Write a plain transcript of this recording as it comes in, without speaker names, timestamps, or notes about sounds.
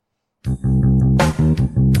Coming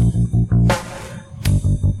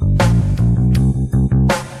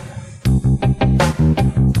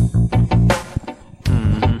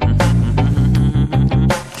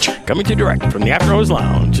to you direct from the After Hours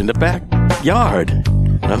Lounge in the backyard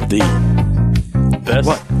of the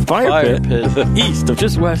best fire pit east of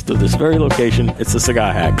just west of this very location. It's the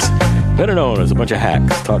Cigar Hacks, better known as a bunch of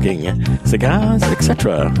hacks talking cigars,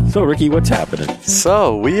 etc. So, Ricky, what's happening?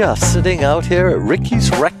 So, we are sitting out here at Ricky's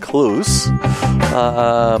Recluse.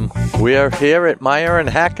 We are here at Meyer and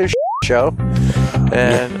Hacker's show.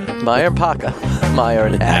 And Meyer and Parker. Meyer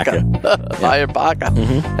and Hacker. Meyer and Parker.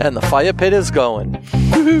 And the fire pit is going.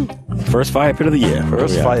 Woohoo! First fire pit of the year.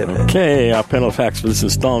 First fire pit. Okay, our panel of facts for this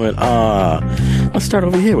installment. Let's start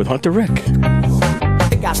over here with Hunter Rick.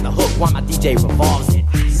 I got the hook while my DJ revolves it.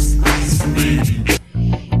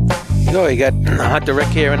 So you got Hunter Rick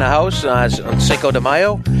here in the house on Cinco de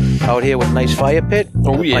Mayo, out here with a nice fire pit, a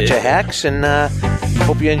bunch of hacks, and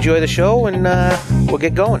hope you enjoy the show, and we'll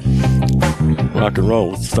get going. Rock and roll.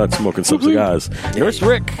 Let's start smoking some cigars. Here's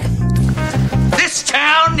Rick. This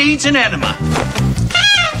town needs an enema.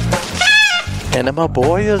 Enema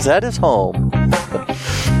boy is at his home.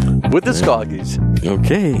 With the Scoggies.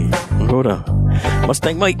 Okay. We'll go to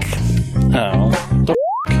Mustang Mike. Oh.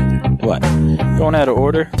 What? Going out of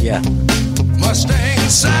order? Yeah. Mustang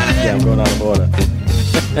Sally. Yeah, I'm going out of order.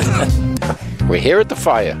 We're here at the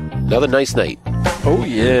fire. Another nice night. Oh,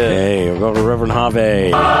 yeah. Hey, we'll go to Reverend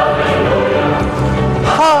Harvey.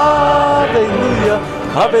 Hallelujah.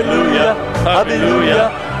 Hallelujah. Hallelujah.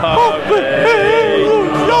 Hallelujah.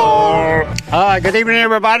 Good evening,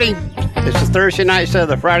 everybody. This is Thursday night instead of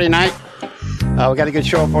the Friday night. We got a good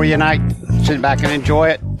show for you tonight. Sit back and enjoy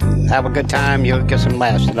it. Have a good time. You'll get some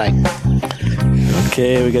laughs tonight.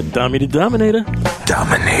 Okay, we got Dommy the Dominator.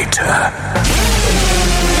 Dominator.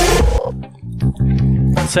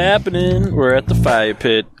 What's happening? We're at the fire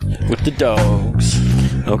pit with the dogs.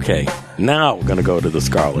 Okay, now we're going to go to the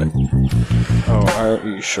Scarlet. Oh, are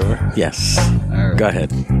you sure? Yes. Right. Go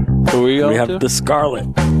ahead. Who are we going We have to? the Scarlet.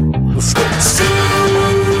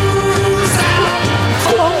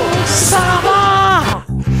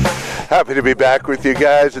 Happy to be back with you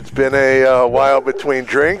guys. It's been a while between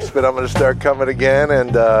drinks, but I'm going to start coming again,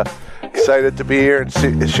 and excited to be here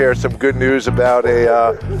and share some good news about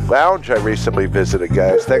a lounge I recently visited,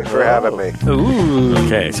 guys. Thanks for having me. Ooh.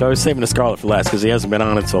 Okay, so I was saving the Scarlet for last because he hasn't been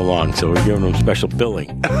on it so long, so we're giving him special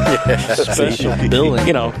billing. Special billing.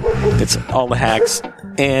 You know, it's all the hacks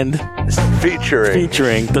and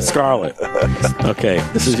featuring the Scarlet. Okay,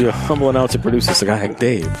 this is your humble announcer, producer, Cigar Hack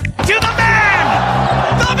Dave. To the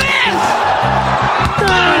man! The man!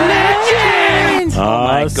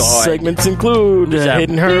 my God. Segments include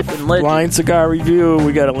Hidden Herb, legend. Blind Cigar Review.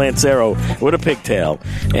 We got a Lancero with a pigtail.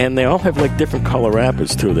 And they all have like different color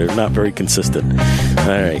wrappers too. They're not very consistent. All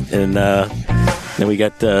right. And then we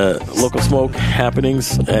got local smoke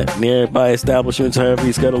happenings at nearby establishments. However,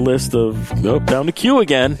 he's got a list of down the queue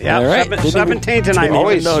again. Yeah, all right. 17 tonight.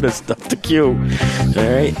 Didn't even notice up the queue.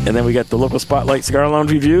 All right. And then we got the local Spotlight Cigar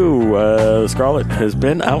Lounge Review. Scarlett has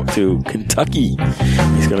been out to Kentucky.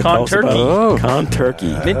 He's going to tell us about Con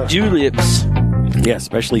Turkey. Mint juleps. Yeah,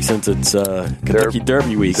 especially since it's Kentucky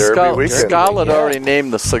Derby week. Scarlett already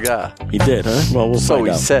named the cigar. He did, huh? Well, we'll So find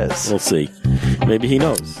he out. says. We'll see. Maybe he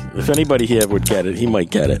knows. If anybody here would get it, he might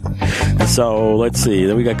get it. So, let's see.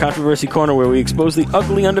 Then we got Controversy Corner, where we expose the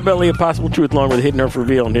ugly underbelly of possible truth, along with Hidden Earth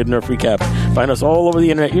Reveal and Hidden Earth Recap. Find us all over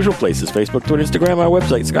the internet, usual places: Facebook, Twitter, Instagram, our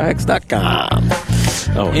website,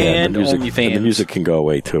 skyhacks.com. Oh, and the music, OnlyFans. and the music can go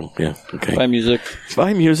away, too. Yeah, okay. Buy music.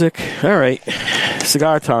 Buy music. All right.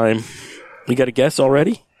 Cigar time. You got a guess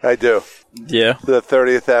already? I do. Yeah. The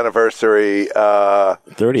 30th anniversary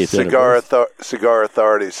 30th Cigar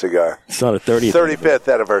Authority cigar. It's not a 30th.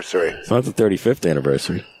 35th anniversary. It's not the 35th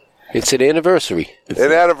anniversary. It's an anniversary.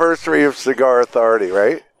 An anniversary of Cigar Authority,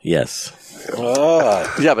 right? Yes.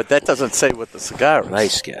 Yeah, but that doesn't say what the cigar is.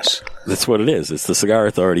 Nice guess. That's what it is. It's the Cigar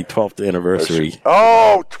Authority 12th anniversary.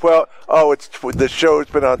 Oh, 12. Oh, it's the show's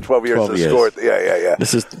been on 12 years. 12 The years. score. Yeah.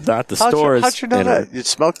 This is not the How'd stores. you know that? You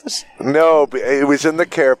smoked this? No, but it was in the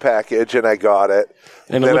care package, and I got it.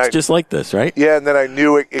 And it then looks just like this, right? Yeah, and then I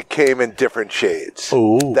knew it came in different shades.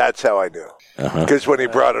 Ooh. That's how I knew. Uh-huh. Because when he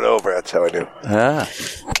brought it over, that's how I knew. Ah.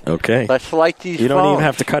 Okay. Let's like these You don't even phones.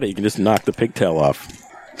 have to cut it. You can just knock the pigtail off.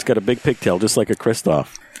 It's got a big pigtail, just like a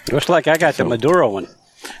Christoph. Looks like I got the Maduro one.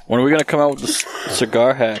 When are we going to come out with the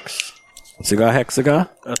cigar hacks? Cigar Hack Cigar?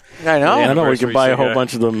 I know. I know we can buy a whole cigar.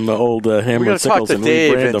 bunch of them old We're Hammer going and to talk Sickles to and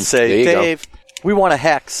Dave rebrand and them. say, There you go. Dave, We want a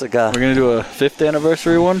hack cigar. We're going to do a 5th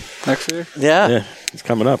anniversary one next year? Yeah. Yeah, it's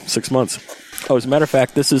coming up. 6 months. Oh, as a matter of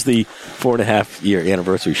fact, this is the 4.5-year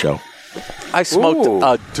anniversary show. I smoked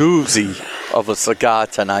a doozy of a cigar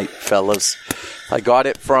tonight, fellas. I got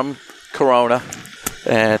it from Corona,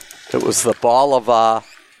 and it was the Bolivar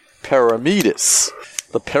Pyramidus.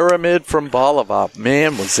 The pyramid from Bolivar.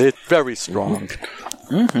 Man, was it very strong.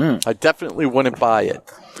 Mm-hmm. I definitely wouldn't buy it.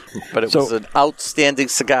 But it was an outstanding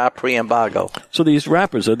cigar pre-embargo. So these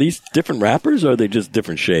wrappers, are these different wrappers, or are they just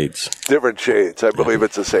different shades? Different shades. I believe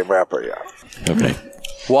it's the same wrapper, yeah. Okay.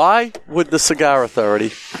 Why would the Cigar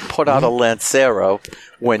Authority put out a Lancero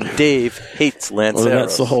when Dave hates Lanceros? Well,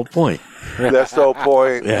 that's the whole point. That's the whole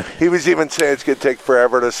point. Yeah. He was even saying it's going to take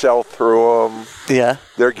forever to sell through them. Yeah.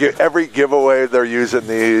 Every giveaway, they're using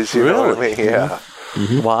these. You know what I mean? Yeah.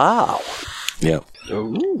 Mm-hmm. Wow. Yeah.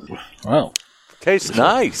 Ooh. Wow. Tastes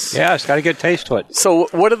nice. Yeah, it's got a good taste to it. So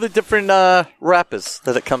what are the different wrappers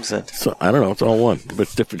that it comes in? So I don't know. It's all one, but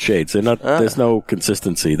it's different shades. They're not. There's no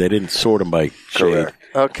consistency. They didn't sort them by shade. Correct.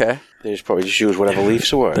 Okay. They just probably just use whatever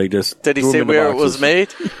leaves were. They just Did he threw say them in the where it boxes. was made?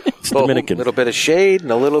 It's Dominican. A little bit of shade and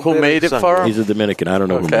a little Who bit made of it for him? He's a Dominican. I don't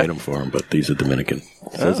know who Okay. made them for him, but these are Dominican.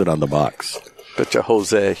 It says it on the box. Betcha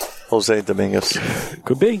Jose Dominguez.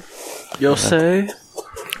 Could be. You'll say?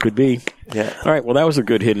 Could be. Yeah. All right. Well, that was a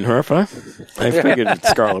good hidden herf, huh? I figured that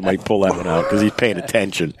Scarlett might pull that one out because he's paying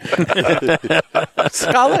attention.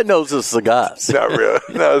 Scarlett knows his cigars. Not really.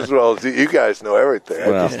 Not as well as you guys know everything.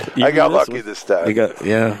 Well, I got even lucky one- this time.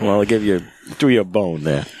 Well, I gave you threw you a bone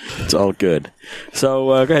there. It's all good. So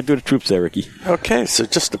go ahead, do the troops there, Ricky. Okay, so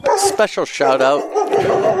just a special shout out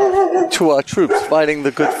to our troops fighting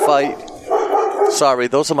the good fight. Sorry,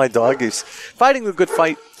 those are my doggies. Fighting the good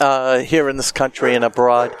fight here in this country and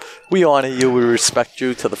abroad. We honor you, we respect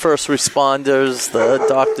you. To the first responders, the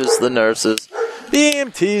doctors, the nurses, the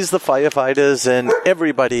EMTs, the firefighters, and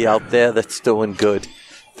everybody out there that's doing good.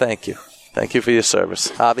 Thank you. Thank you for your service.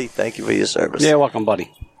 Javi, thank you for your service. Yeah, welcome,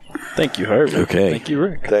 buddy. Thank you, Harvey. Okay. Thank you,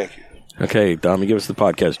 Rick. Thank you. Okay, Dom, give us the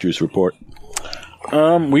podcast juice report.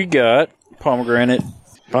 We got pomegranate. Is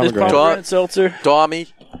pomegranate seltzer?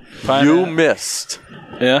 Dommy, Pineapple. you missed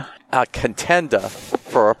Yeah. a contender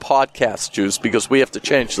for our podcast juice because we have to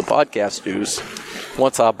change the podcast juice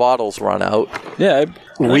once our bottles run out. Yeah. I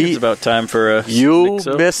think it's about time for a You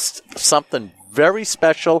mix-up. missed something very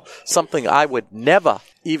special, something I would never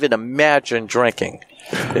even imagine drinking.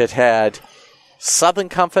 It had Southern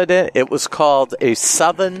Comfort in it. It was called a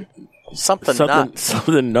Southern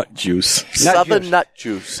nut juice. Southern nut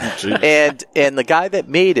juice. and the guy that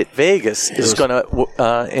made it, Vegas, is going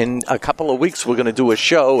to, in a couple of weeks, we're going to do a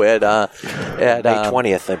show at May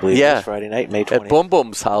 20th, I believe. yeah. It's Friday night, May 20th. at Boom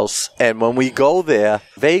Boom's house. And when we go there,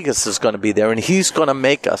 Vegas is going to be there, and he's going to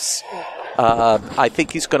make us. I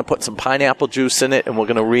think he's going to put some pineapple juice in it, and we're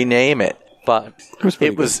going to rename it. But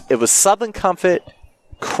it was Southern Comfort,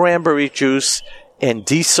 cranberry juice, and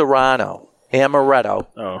Di Serrano amaretto.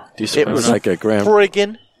 Oh, It was like a gram.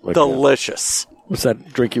 friggin' like delicious. What's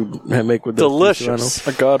that drink you make with the Delicious.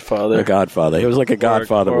 a Godfather. A Godfather. It was like a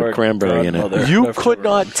Godfather or with a cranberry in it. Godmother. You Never could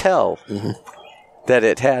remember. not tell that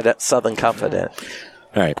it had a Southern Comfort in it.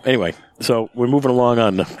 All right. Anyway, so we're moving along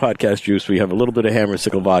on the podcast juice. We have a little bit of Hammer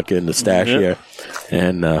Sickle vodka in the stash here,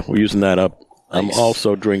 and we're using that up. I'm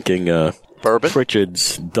also drinking Bourbon?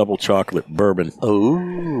 Pritchard's double chocolate bourbon.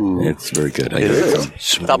 Ooh. It's very good. I It got is.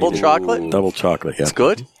 some. Double chocolate? Double chocolate, yeah. It's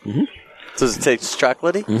good? Mm-hmm. Does it taste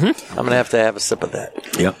chocolatey? Mm-hmm. I'm going to have a sip of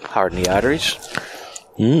that. Yep. Harden the arteries.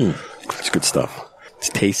 It's good stuff. It's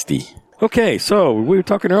tasty. Okay, so we were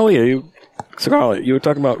talking earlier. Scarlett, you were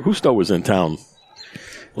talking about Husto was in town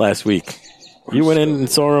last week. You went in and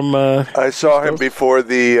saw him. I saw him before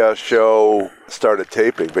the show started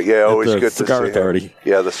taping, but yeah, always the good Cigar to see Authority. him.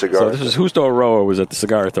 Yeah, the Cigar So this is Justo Aroa was at the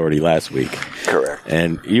Cigar Authority last week. Correct.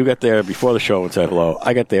 And you got there before the show and said hello.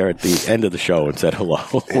 I got there at the end of the show and said hello.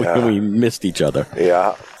 Yeah. We missed each other.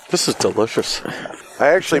 Yeah. This is delicious. I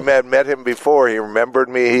actually met him before. He remembered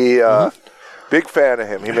me. He big fan of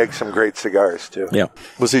him. He makes some great cigars, too. Yeah.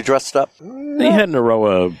 Was he dressed up? He had an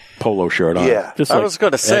Aroa polo shirt on. Yeah. Just I like was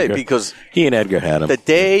going to say, Edgar. because he and Edgar had him. the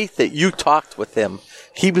day that you talked with him,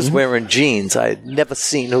 he was wearing jeans. I had never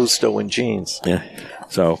seen Justo in jeans. Yeah.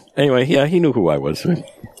 So, anyway, yeah, he knew who I was. He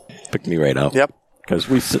picked me right out. Yep. Because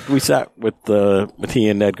we sat with he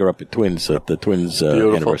and Edgar up at Twins at the Twins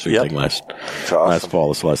anniversary Yep. thing last awesome. fall.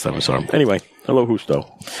 That's the last time I saw him. Anyway, hello, Justo.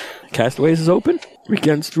 Castaways is open.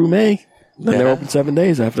 Weekends through May. Then they're open 7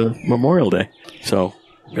 days after Memorial Day. So,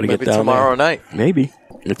 gotta get Maybe down tomorrow there. night. Maybe.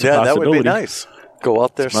 It's a Yeah, that possibility. would be nice. Go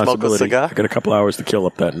out there, smoke a Possibility. cigar. I got a couple hours to kill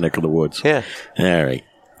up that neck of the woods. Yeah. All right.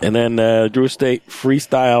 And then Drew Estate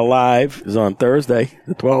Freestyle Live is on Thursday,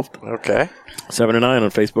 the 12th. Okay. 7 to 9 on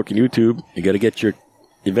Facebook and YouTube. You got to get your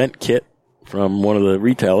event kit from one of the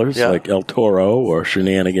retailers like El Toro or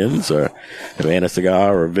Shenanigans or Havana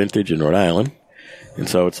Cigar or Vintage in Rhode Island. And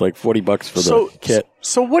so it's like $40 for the kit.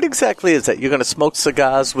 So what exactly is that? You're going to smoke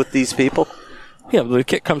cigars with these people? Yeah, the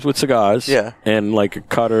kit comes with cigars. Yeah. And like a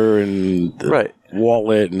cutter and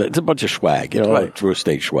wallet. And it's a bunch of swag, like Drew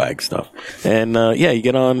Estate swag stuff. And you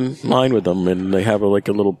get online with them and they have like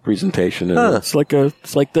a little presentation. And it's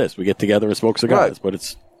like this. We get together and smoke cigars, but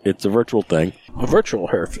it's a virtual thing. A virtual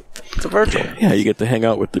herf. It's a virtual. Yeah, you get to hang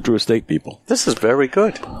out with the Drew Estate people. This is very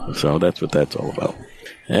good. So that's what that's all about.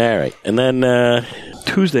 All right. And then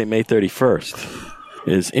Tuesday, May 31st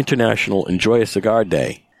is International Enjoy a Cigar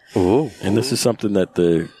Day. Ooh. And this is something that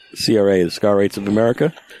the CRA, the Cigar Rates of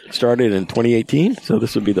America, started in 2018. So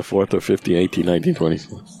this would be the 4th or 5th year, 18, 19, 20.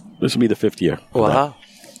 This would be the 5th year. Wow.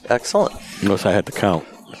 Excellent. Notice I had to count.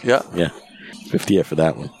 Yeah. Yeah. 5th year for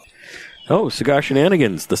that one. Oh, Cigar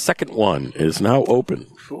Shenanigans, the second one, is now open.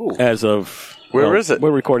 Ooh. As of... Where is it?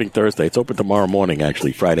 We're recording Thursday. It's open tomorrow morning,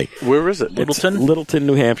 actually, Friday. Where is it? Littleton? It's Littleton,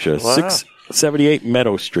 New Hampshire. Wow. 678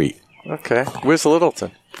 Meadow Street. Okay. Where's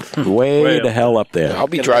Littleton? Way the hell up there. I'll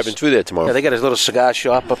be driving through there tomorrow. Yeah, they got a little cigar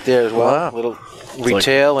shop up there as well. Wow. A little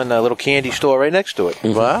retail and a little candy store right next to it.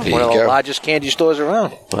 Wow. One of the largest candy stores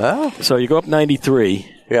around. Wow. So you go up 93.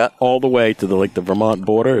 Yeah. All the way to the Vermont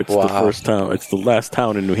border. It's Wow. the first town. It's the last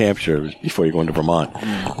town in New Hampshire before you go into Vermont.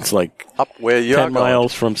 It's like up where you're 10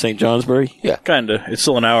 miles from St. Johnsbury. Yeah, kind of. It's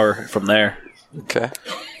still an hour from there. Okay.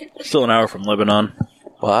 Still an hour from Lebanon.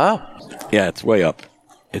 Wow. Yeah, it's way up.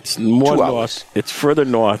 It's more 2 hours. north. It's further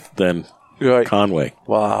north than Conway.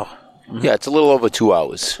 Wow. Yeah, it's a little over 2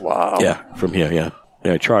 hours. Wow. Yeah, from here. Yeah,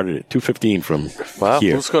 I chartered it 2:15 from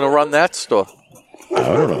here. Who's going to run that store? I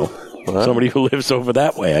don't know. Somebody who lives over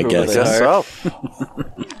that way, I guess. Guess so.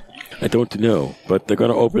 I don't know, but they're going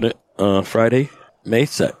to open it Friday, May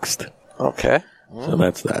 6th. Okay. So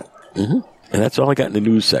that's that. Mm-hmm. And that's all I got in the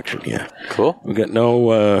news section here. Cool. We got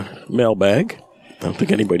no mailbag. I don't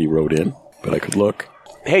think anybody wrote in, but I could look.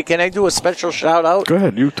 Hey, can I do a special shout out? Go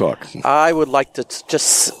ahead, you talk. I would like to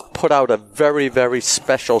just put out a very, very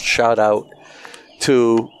special shout out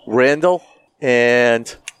to Randall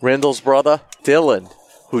and Randall's brother, Dylan,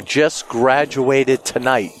 who just graduated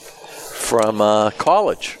tonight from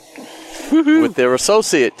college with their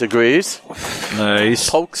associate degrees. Nice.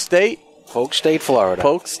 Polk State, Florida,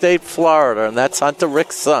 and that's Hunter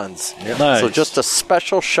Rick's sons. Yep. Nice. So just a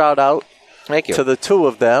special shout out to the two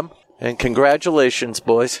of them, and congratulations,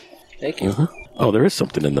 boys. Thank you. Mm-hmm. Oh, there is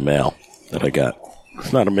something in the mail that I got.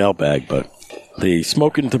 It's not a mailbag, but the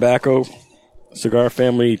Smoking Tobacco Cigar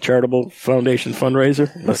Family Charitable Foundation fundraiser.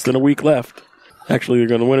 Less than a week left. Actually,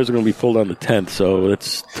 the winners are going to be pulled on the 10th, so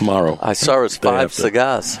it's tomorrow. I saw it's 5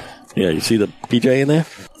 cigars. Yeah, you see the PJ in there?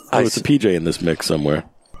 Oh, it's a PJ in this mix somewhere.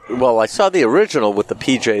 Well, I saw the original with the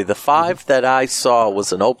PJ. The 5 that I saw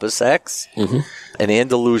was an Opus X, an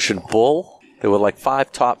Andalusian Bull. There were like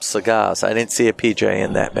 5 top cigars. I didn't see a PJ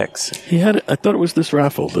in that mix. He had. I thought it was this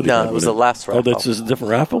raffle. That he No, had it was with the last raffle. Oh, that's just a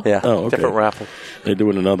different raffle? Yeah, oh, okay. different raffle. They're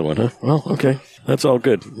doing another one, huh? Well, okay. That's all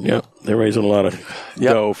good. Yeah, they're raising a lot of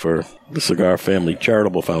dough for the Cigar Family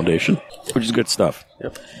Charitable Foundation, which is good stuff.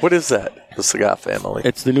 Yep. What is that, the Cigar Family?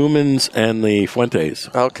 It's the Newmans and the Fuentes.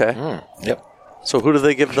 Okay. Yep. So who do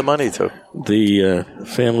they give the money to? The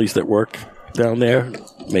families that work down there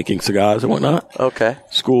making cigars and whatnot. Okay.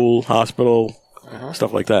 School, hospital,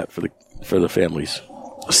 stuff like that for the families.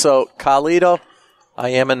 So, Carlito, I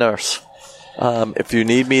am a nurse. If you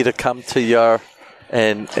need me to come to your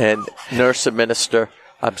and nurse administer,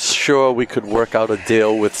 I'm sure we could work out a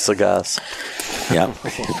deal with cigars. Yeah,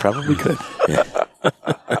 you probably could. Yeah.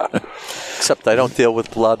 Except I don't deal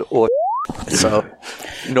with blood or so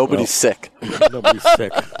nobody's sick. Nobody's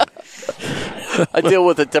sick. I deal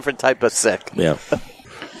with a different type of sick. Yeah.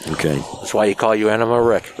 Okay. That's why you call you Enema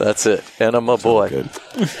Rick. That's it. Enema boy. Good.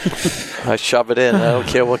 I shove it in. I don't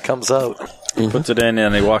care what comes out. Puts it in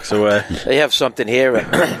and he walks away. They have something here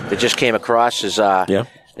that just came across as a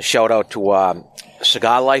shout out to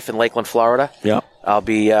Cigar Life in Lakeland, Florida. Yeah. I'll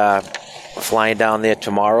be flying down there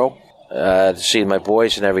tomorrow to see my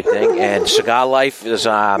boys and everything. And Cigar Life is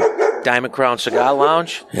Diamond Crown Cigar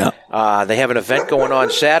Lounge. Yeah. They have an event going on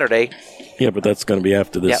Saturday. Yeah, but that's going to be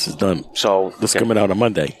after this is done. So this is coming out on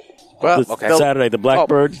Monday. Well, Saturday, the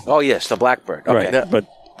Blackbird. Oh, yes, the Blackbird. Okay. Right, but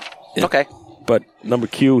Okay. But number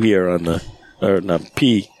Q here on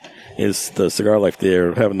P is the Cigar Life.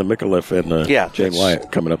 They're having the Micallef and Jane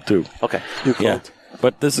Wyatt coming up too. Okay. You called.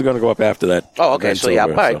 but this is going to go up after that. Oh, okay. event's So, yeah,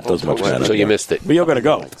 over, bye. so it doesn't much matter. So you missed it. But you're going to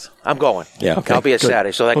go. I'm going. Yeah, okay, I'll be at good.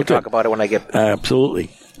 Saturday, so I can Okay. talk about it when I get.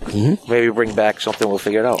 Absolutely. Maybe bring back something. We'll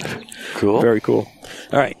figure it out. Cool. Very cool.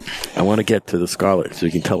 All right. I want to get to the Scarlet so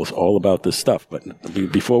you can tell us all about this stuff. But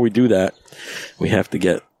before we do that, we have to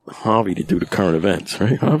get Harvey to do the current events,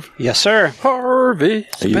 right, Harv? Yes, sir. Harvey.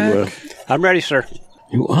 Are you, I'm ready, sir.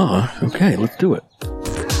 you are? Okay, let's do it.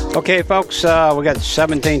 Okay, folks, we got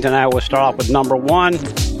 17 tonight. We'll start off with number 1.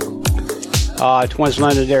 Twins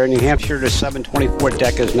Londonderry, New Hampshire. The 724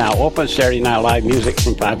 deck is now open. Saturday Night Live music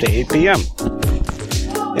from 5 to 8 p.m.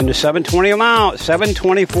 In the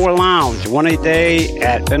 724 Lounge, one a day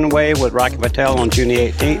at Fenway with Rocky Patel on June the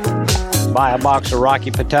 18th. Buy a box of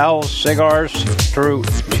Rocky Patel cigars through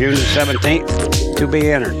June the 17th to be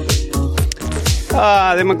entered.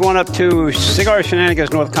 Then we're going up to Cigar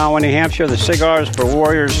Shenanigans, North Conway, New Hampshire. The Cigars for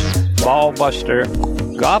Warriors Ball Buster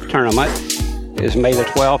Golf Tournament is May the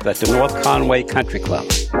 12th at the North Conway Country Club.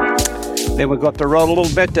 Then we go up the road a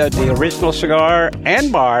little bit. The Original Cigar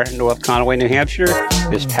and Bar, North Conway, New Hampshire,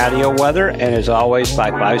 is patio weather, and as always, buy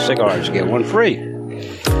 5 cigars, get one free.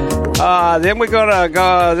 Then we're gonna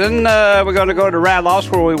go. We're gonna go to Radloff's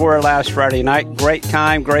where we were last Friday night. Great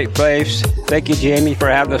time, great place. Thank you, Jamie, for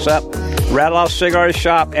having us up. Radloff's Cigar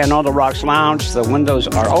Shop and On the Rocks Lounge. The windows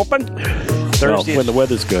are open. Thursday, when the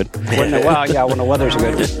weather's good. when the weather's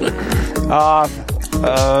good.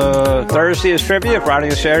 Thursday is trivia. Friday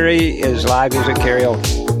and Saturday is live music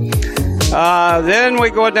karaoke. Then we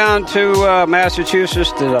go down to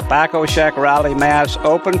Massachusetts, the Tobacco Shack Rally Mass,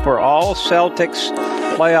 open for all Celtics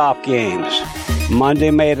playoff games.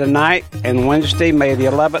 Monday, May the 9th, and Wednesday, May the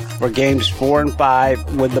 11th, for games 4 and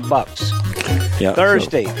 5 with the Bucks. Yeah,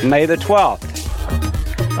 Thursday, May the 12th.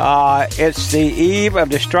 It's the eve of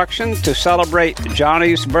destruction to celebrate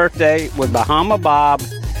Johnny's birthday with Bahama Bob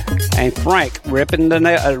and Frank ripping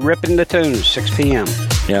the tunes, 6 p.m.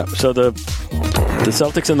 Yeah, so the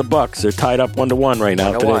Celtics and the Bucks are tied up 1-1 right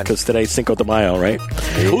now today 1-1. because today's Cinco de Mayo, right?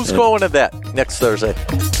 Who's going to that next Thursday?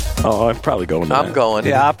 Oh, I'm probably going to I'm that. going.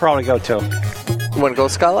 Yeah, I'll probably go too. You want to go,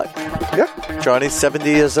 Scarlett? Yeah. Johnny's 70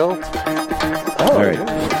 years old. All right.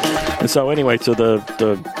 And so anyway, so the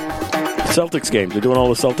Celtics games, they're doing all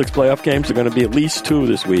the Celtics playoff games. They're going to be at least 2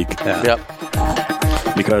 this week Yep.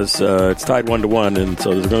 because it's tied 1-1, and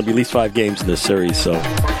so there's going to be at least 5 games in this series. So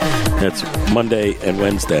that's Monday and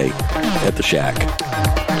Wednesday at the Shack.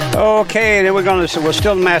 Okay, then we're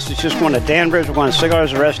still in Massachusetts. Going to Danvers. We're going to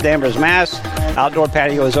Cigars Arrest Danvers, Mass. Outdoor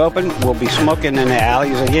patio is open. We'll be smoking in the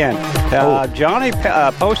alleys again. Johnny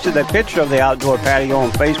posted a picture of the outdoor patio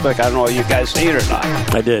on Facebook. I don't know if you guys see it or not.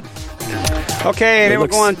 I did. Okay, then we're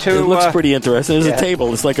going to... It looks pretty interesting. There's yeah. a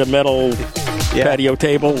table. It's like a metal patio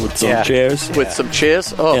table with some chairs. With some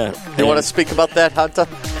chairs? Oh, Yeah. you want to speak about that, Hunter?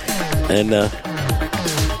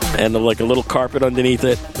 And like a little carpet underneath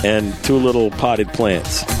it, and 2 little potted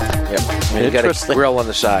plants, Yep. And you got a Interesting. grill on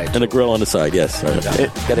the side. and a grill on the side. Yes.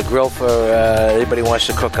 Got a grill for anybody who wants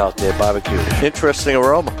to cook out there, barbecue. Interesting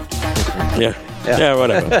aroma. Yeah. Yeah.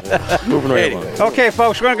 Whatever. Moving right along. Okay,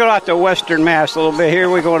 folks, we're going to go out to Western Mass a little bit here.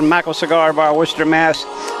 We go to Mackle Cigar Bar, Western Mass.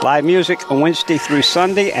 Live music Wednesday through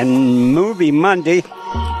Sunday and movie Monday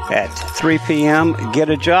at 3 p.m. Get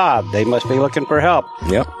a job. They must be looking for help.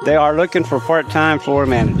 Yep. They are looking for part-time floor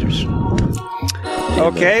managers.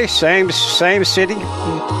 Okay, same city.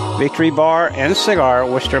 Victory Bar and Cigar,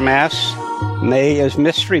 Worcester, Mass. May is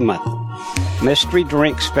Mystery Month. Mystery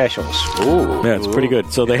drink specials. Ooh. Yeah, it's pretty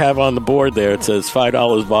good. So they have on the board there, it says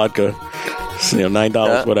 $5 vodka,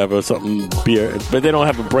 $9 whatever, something beer. But they don't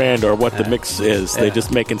have a brand or what the mix is. They're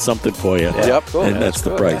just making something for you. Yep. Cool. And that's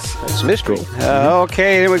the price. It's mystery.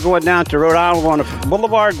 Okay, then we're going down to Rhode Island. We're going to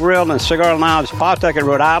Boulevard Grill and Cigar Lounge, Pawtucket,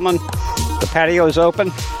 Rhode Island. The patio is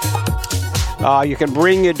open. You can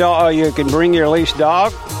bring your dog. You can bring your leashed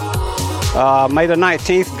dog. May the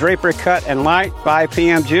 19th, Draper Cut and Light, 5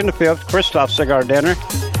 p.m. June the 5th, Christoph Cigar Dinner.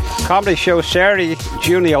 Comedy show Saturday,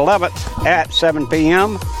 June the 11th at 7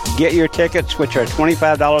 p.m. Get your tickets, which are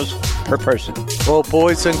 $25 per person. Well,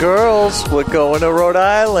 boys and girls, we're going to Rhode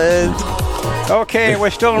Island. Okay, we're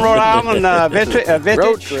still in Rhode Island. Vintage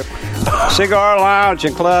Road trip. Cigar Lounge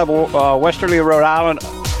and Club, Westerly, Rhode Island.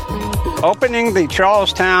 Opening the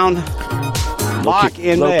Charlestown Lock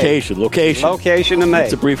in Location. Location in May.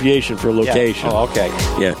 It's abbreviation for location. Yeah. Oh, okay.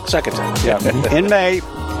 Yeah. Second time. Yeah. In May,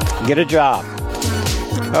 get a job.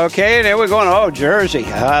 Okay, then we're going to Jersey.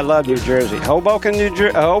 I love New Jersey. Hoboken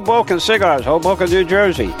Cigars, Hoboken, New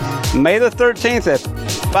Jersey. May the 13th at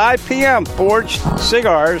 5 p.m. Forged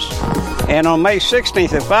Cigars. And on May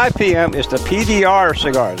 16th at 5 p.m. is the PDR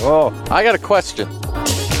Cigars. Oh, I got a question.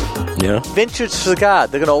 Yeah. Vintage Cigar.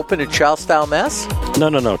 They're going to open in Charlestown, Mass?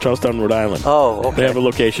 No. Charlestown, Rhode Island. Oh, okay. They have a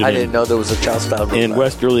location I didn't know there was a Charlestown. Rhode in Island.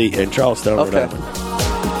 Westerly and Charlestown, Rhode Okay.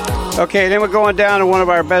 Island. Okay, then we're going down to one of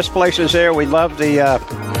our best places there. We love the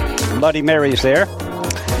Bloody Marys there.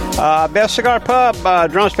 Best Cigar Pub,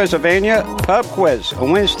 Drums, Pennsylvania. Pub quiz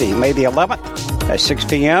on Wednesday, May the 11th at 6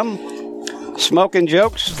 p.m. Smoking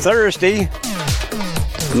Jokes Thursday,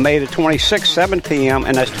 May the 26th, 7 p.m.,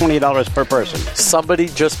 and that's $20 per person. Somebody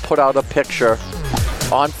just put out a picture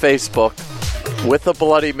on Facebook with a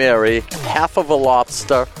Bloody Mary, half of a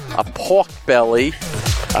lobster, a pork belly,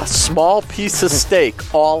 a small piece of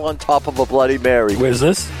steak, all on top of a Bloody Mary. Where's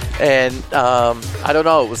this? And I don't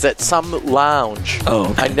know, it was at some lounge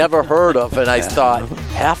I never heard of, and I thought,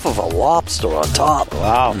 half of a lobster on top.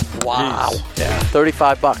 Wow. Yeah.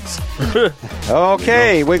 $35.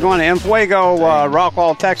 Okay, we're going to En Fuego,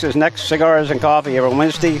 Rockwall, Texas. Next Cigars and Coffee every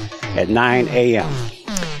Wednesday at 9 a.m.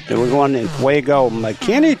 Then we're going to En Fuego,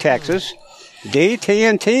 McKinney, Texas.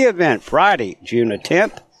 DTNT event Friday, June the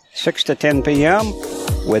 10th, 6 to 10 p.m.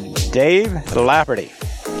 with Dave Lafferty.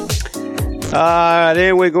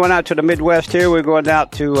 Then we're going out to the Midwest here. We're going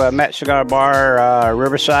out to Matt Cigar Bar,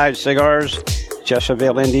 Riverside Cigars,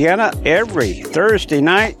 Chesterfield, Indiana, every Thursday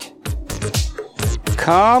night.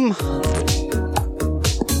 Come.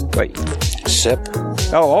 Wait. Sip.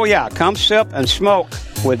 Oh yeah. Come sip and smoke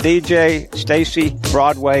with DJ Stacy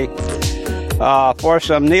Broadway for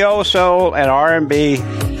some neo soul and R&B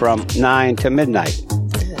from 9 to midnight.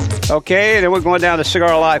 Okay, then we're going down to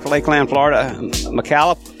Cigar Life, Lakeland, Florida.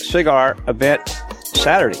 McAuliffe Cigar event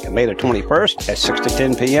Saturday, May the 21st at 6 to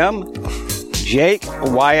 10 p.m. Jake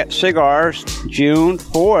Wyatt Cigars, June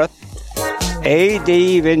 4th.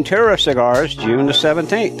 A.D. Ventura Cigars, June the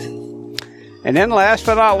 17th. And then last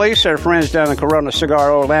but not least, our friends down in Corona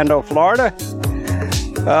Cigar, Orlando, Florida.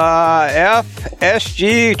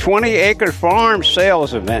 FSG 20 Acre Farm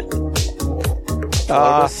Sales Event.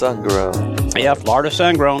 Florida Sun-Grown. Yeah, Florida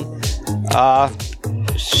Sun-Grown.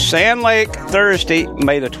 Sand Lake, Thursday,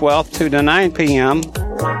 May the 12th, 2 to 9 p.m.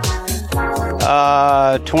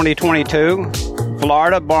 2022.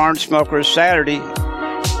 Florida Barn Smokers, Saturday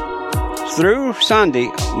through Sunday,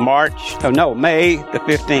 May the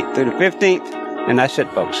 15th through the 15th. And that's it,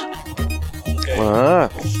 folks.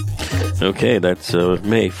 Okay, that's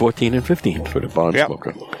May 14 and 15 for the Bond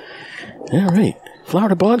Smoker. All right.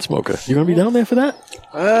 Florida Bond Smoker. You going to be down there for that?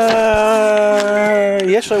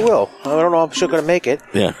 Yes, I will. I don't know if I'm still going to make it.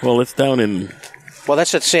 Yeah, well, it's down in... Well,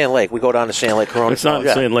 that's at Sand Lake. We go down to Sand Lake, Corona. It's not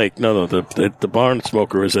in Sand Lake. No, the Barn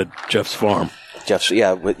Smoker is at Jeff's farm. Jeff's,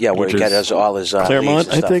 where he gets all his Claremont,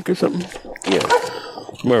 leaves and I think, or something? Yeah.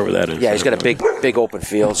 Wherever that is. Yeah, he's got a big open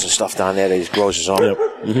fields and stuff down there that he grows his own. Yep.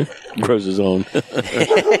 Mm-hmm. Grows his own.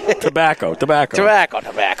 Tobacco.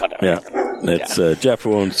 Yeah. It's Jeff,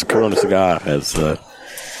 who owns Corona Cigar, has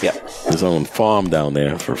his own farm down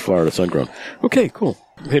there for Florida Sun-Grown. Okay, cool.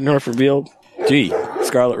 Hidden Earth revealed. Gee,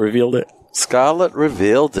 Scarlett revealed it.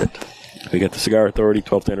 We got the Cigar Authority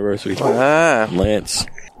 12th anniversary. Lance,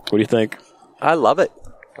 what do you think? I love it.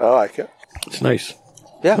 I like it. It's nice.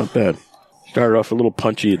 Yeah. Not bad. Started off a little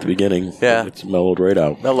punchy at the beginning. Yeah. It's mellowed right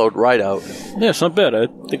out. Yeah, it's not bad. I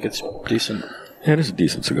think it's decent. Yeah, it is a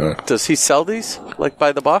decent cigar. Does he sell these, like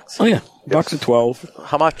by the box? Oh, yeah. Box of 12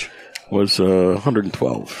 How much? was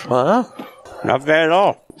 $112. Not bad at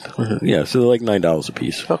all. Yeah, so they're like $9 a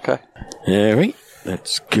piece. Okay. All right.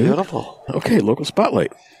 That's good. Beautiful. Okay, local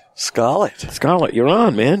spotlight. Scarlett, you're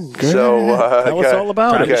on, man. Good. So, tell us all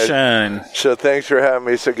about it. Shine. So thanks for having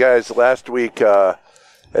me. So, guys, last week,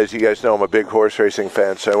 as you guys know, I'm a big horse racing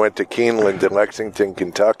fan, so I went to Keeneland in Lexington,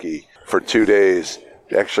 Kentucky for 2 days.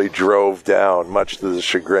 Actually drove down, much to the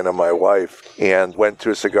chagrin of my wife, and went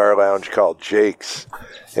to a cigar lounge called Jake's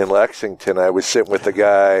in Lexington. I was sitting with the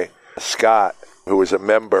guy, Scott, who was a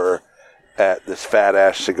member at this Fat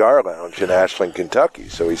Ash Cigar Lounge in Ashland, Kentucky.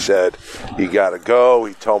 So he said, you got to go.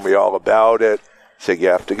 He told me all about it. He said, you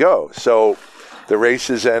have to go. So the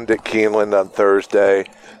races end at Keeneland on Thursday,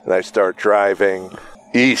 and I start driving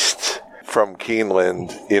east from Keeneland,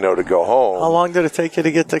 to go home. how long did it take you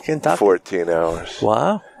to get to Kentucky? 14 hours.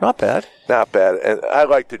 Wow, not bad. Not bad. And I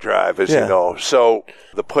like to drive, as you know. So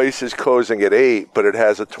the place is closing at 8, but it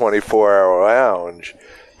has a 24-hour lounge.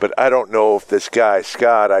 But I don't know if this guy,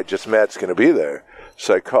 Scott, I just met, is going to be there.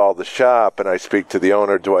 So I call the shop, and I speak to the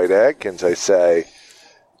owner, Dwight Atkins. I say,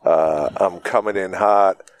 I'm coming in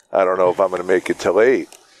hot. I don't know if I'm going to make it till 8.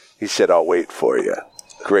 He said, I'll wait for you.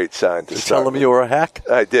 Great sign to start. Tell him you were a hack?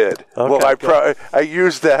 I did. Okay, well, I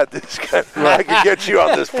used that. I could get you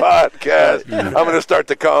on this podcast. I'm going to start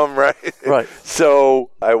to come, right? Right.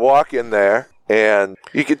 So I walk in there, And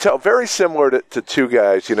you could tell, very similar to two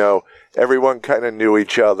guys, you know, everyone kind of knew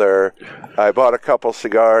each other. I bought a couple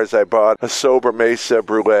cigars. I bought a Sober Mesa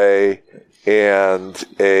Brûlée and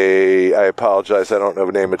I apologize, I don't know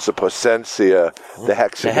the name. It's the Plasencia, the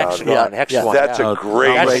Hexagon. That's a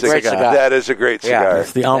great cigar. That is a great cigar.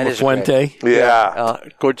 It's the Alma Fuente.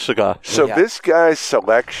 Good cigar. So this guy's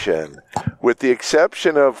selection, with the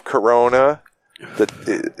exception of Corona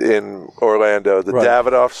in Orlando, the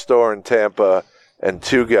Davidoff store in Tampa, and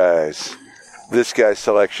Two Guys, this guy's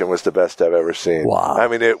selection was the best I've ever seen. Wow. I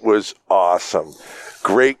mean, it was awesome.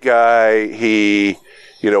 Great guy. He,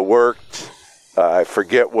 worked, I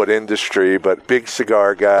forget what industry, but big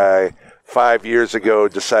cigar guy. 5 years ago,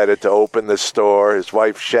 decided to open the store. His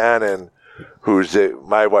wife, Shannon, who's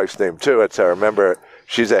my wife's name too, that's how I remember it.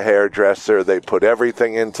 She's a hairdresser. They put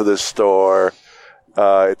everything into the store.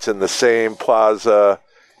 It's in the same plaza.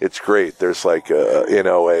 It's great. There's like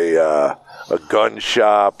a gun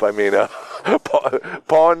shop. I mean,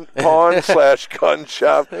 pawn / gun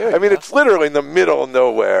shop. I mean, it's literally in the middle of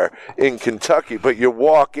nowhere in Kentucky, but you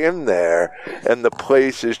walk in there and the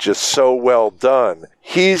place is just so well done.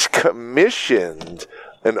 He's commissioned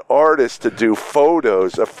an artist to do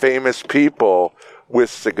photos of famous people with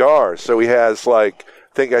cigars. So he has I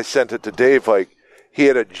think I sent it to Dave, he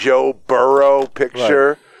had a Joe Burrow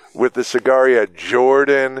picture with the cigar. He had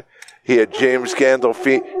Jordan. He had James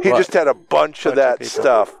Gandolfini. He just had a bunch of that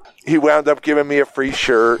stuff. He wound up giving me a free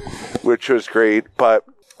shirt, which was great, but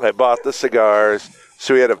I bought the cigars.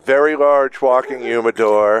 So he had a very large walking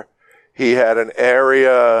humidor. He had an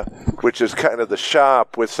area, which is kind of the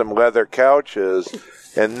shop, with some leather couches.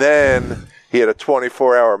 And then he had a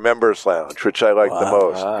 24-hour members lounge, which I liked the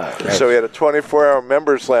most. Wow. So he had a 24-hour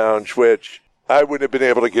members lounge, which I wouldn't have been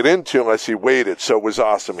able to get into unless he waited. So it was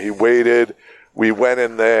awesome. He waited. We went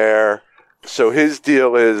in there. So his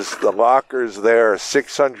deal is the lockers there are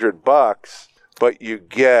 $600, but you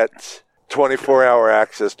get 24-hour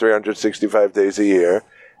access 365 days a year,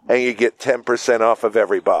 and you get 10% off of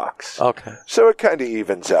every box. Okay. So it kind of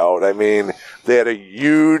evens out. I mean, they had a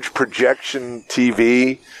huge projection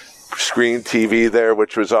screen TV there,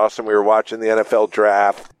 which was awesome. We were watching the NFL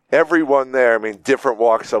draft. Everyone there, I mean, different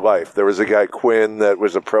walks of life. There was a guy, Quinn, that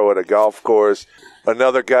was a pro at a golf course.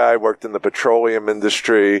 Another guy worked in the petroleum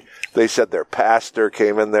industry. They said their pastor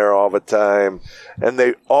came in there all the time. And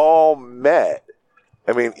they all met.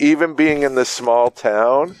 I mean, even being in this small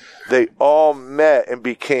town, they all met and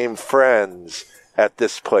became friends at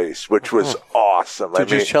this place, which was awesome.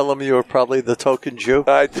 Did you tell them you were probably the token Jew?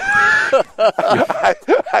 I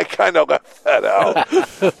kind of left that out.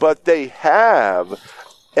 But they have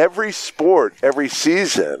every sport, every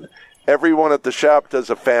season, everyone at the shop does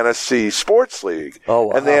a fantasy sports league. Oh,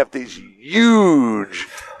 wow. And they have these huge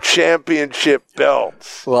championship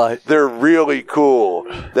belts. Right. They're really cool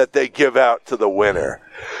that they give out to the winner.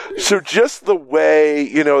 So just the way,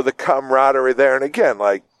 the camaraderie there. And again,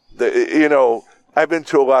 I've been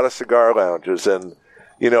to a lot of cigar lounges, and,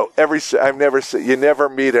 you never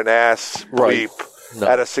meet an ass bleep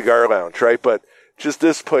at a cigar lounge, right? But just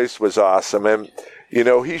this place was awesome. And,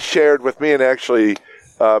 he shared with me, and actually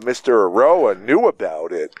Mr. Aroa knew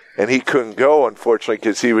about it, and he couldn't go, unfortunately,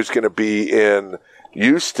 because he was going to be in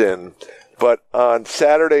Houston. But on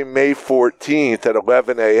Saturday, May 14th at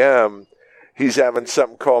 11 a.m., he's having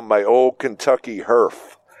something called My Old Kentucky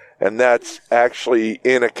Herf. And that's actually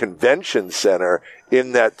in a convention center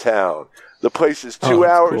in that town. The place is 2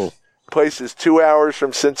 hours. Cool. Place is 2 hours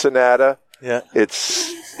from Cincinnati. Yeah.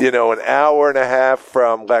 It's, an hour and a half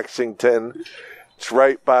from Lexington. It's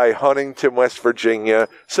right by Huntington, West Virginia.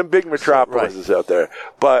 Some big metropolises out there.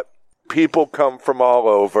 But people come from all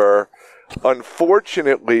over.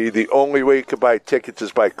 Unfortunately, the only way you can buy tickets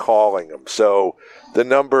is by calling them. So the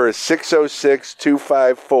number is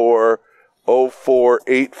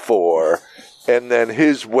 606-254-0484. And then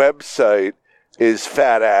his website is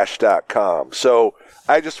fatash.com. So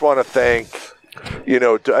I just want to thank,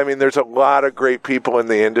 there's a lot of great people in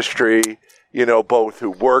the industry, both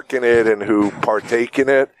who work in it and who partake in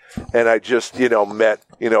it. And I just, met,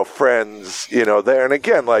 friends, there. And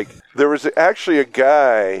again, there was actually a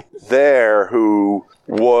guy there who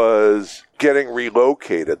was getting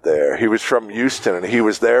relocated there. He was from Houston, and he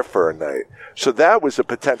was there for a night. So that was a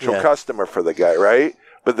potential customer for the guy, right?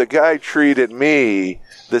 But the guy treated me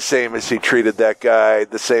the same as he treated that guy,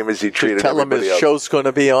 the same as he treated everybody else. Tell him his show's going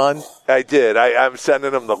to be on. I did. I'm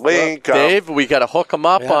sending him the link. Well, Dave, we got to hook him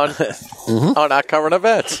up on our current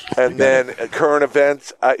events. And then current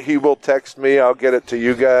events, he will text me. I'll get it to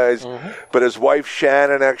you guys. But his wife,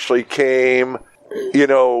 Shannon, actually came.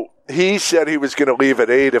 He said he was going to leave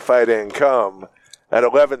at 8 if I didn't come. At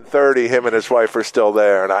 11:30, him and his wife are still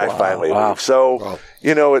there, and I finally leave. So,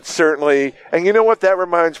 it's certainly, and you know what? That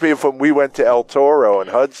reminds me of when we went to El Toro in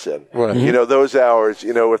Hudson. Right. Those hours,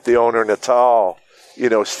 with the owner Natal,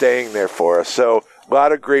 staying there for us. So, a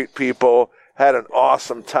lot of great people. Had an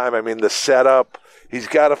awesome time. I mean, the setup. He's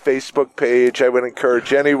got a Facebook page. I would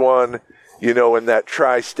encourage anyone, in that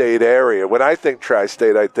tri-state area. When I think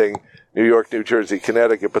tri-state, I think New York, New Jersey,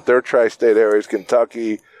 Connecticut, but their tri-state areas,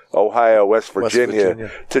 Kentucky, Ohio, West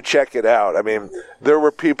Virginia, to check it out. I mean, there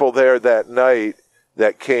were people there that night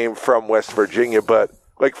that came from West Virginia, but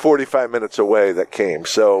like 45 minutes away that came.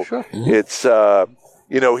 So it's,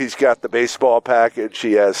 he's got the baseball package.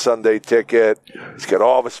 He has Sunday ticket. He's got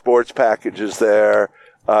all the sports packages there.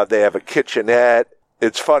 They have a kitchenette.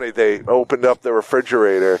 It's funny. They opened up the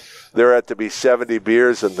refrigerator. There had to be 70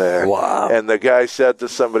 beers in there. Wow. And the guy said to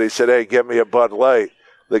somebody, hey, get me a Bud Light.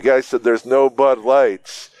 The guy said, there's no Bud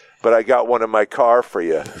Lights, but I got one in my car for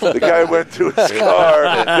you. The guy went to his car.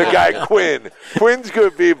 The guy, Quinn. Quinn's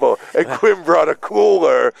good people. And Quinn brought a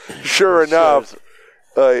cooler. Sure enough.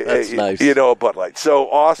 That's nice. A Bud Light. So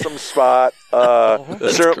awesome spot.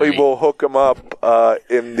 Certainly we'll hook him up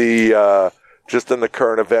in the just in the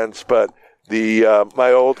current events. But the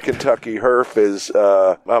my old Kentucky Herf is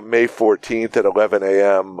on May 14th at 11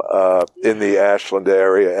 a.m. In the Ashland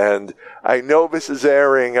area. And I know this is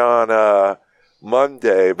airing on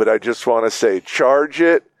Monday, but I just want to say Charge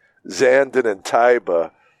It, Zandon, and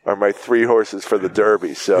Taiba are my 3 horses for the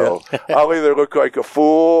Derby. So I'll either look like a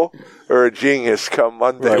fool or a genius come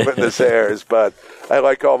Monday when this airs. But I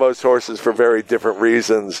like all those horses for very different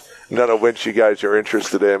reasons, none of which you guys are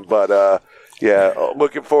interested in. But,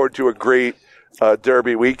 looking forward to a great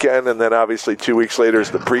Derby weekend. And then obviously 2 weeks later is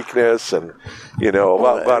the Preakness and, a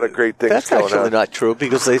lot of great things going on. That's actually not true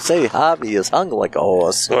because they say Javi is hung like a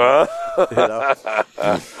horse. But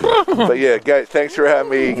yeah, guys, thanks for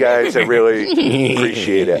having me, guys. I really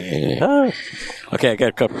appreciate it. Okay, I got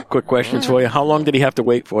a couple quick questions for you. How long did he have to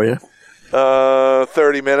wait for you?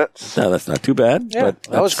 30 minutes. No, that's not too bad. Yeah, but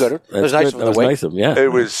that was good. It was nice of That was nice of him, yeah.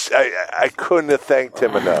 It was. I couldn't have thanked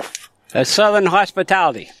him enough. A Southern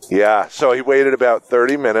hospitality. Yeah, so he waited about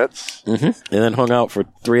 30 minutes. Mm-hmm. And then hung out for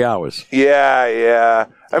 3 hours. Yeah.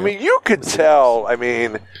 I mean, you could tell. I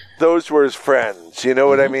mean, those were his friends. You know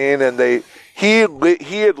what I mean? And he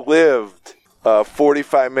had lived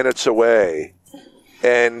 45 minutes away,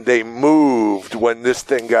 and they moved when this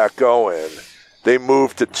thing got going. They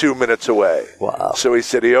moved to 2 minutes away. Wow. So he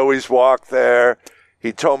said he always walked there.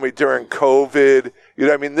 He told me during COVID,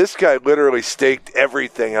 this guy literally staked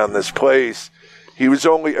everything on this place. He was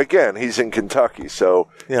he's in Kentucky, so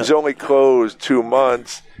he was only closed 2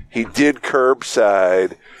 months. He did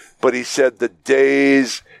curbside, but he said the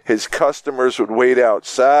days his customers would wait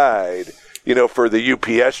outside, for the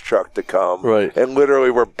UPS truck to come. Right. And literally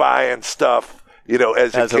were buying stuff.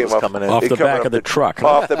 As it came up, off the back of the truck.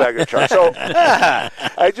 Off the back of the truck. So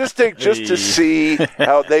I just think to see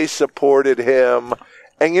how they supported him.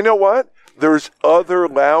 And you know what? There's other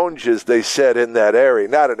lounges, they said, in that area.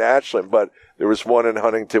 Not in Ashland, but there was one in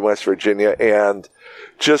Huntington, West Virginia. And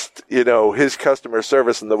just, his customer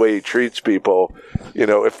service and the way he treats people,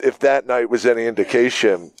 if that night was any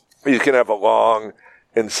indication, he's going to have a long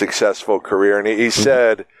and successful career. And he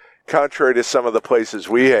said, contrary to some of the places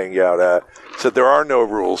we hang out at, said there are no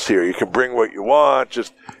rules here. You can bring what you want.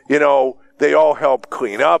 Just, they all help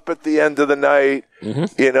clean up at the end of the night,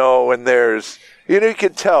 and there's, you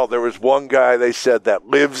could tell there was one guy, they said, that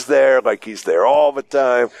lives there, like he's there all the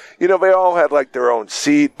time. They all had like their own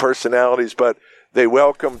seat, personalities, but they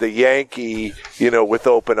welcomed a Yankee, with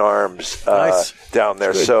open arms down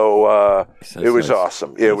there. So it was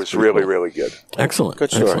awesome. It was really, really good. Excellent.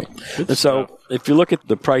 Good story. Excellent. So if you look at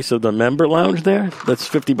the price of the member lounge there, that's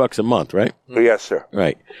 $50 a month, right? Yes, sir.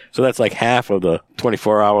 Right. So that's like half of the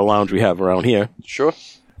 24-hour lounge we have around here. Sure.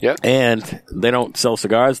 Yeah. And they don't sell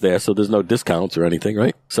cigars there, so there's no discounts or anything,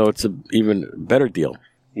 right? So it's an even better deal.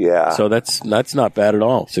 Yeah. So that's not bad at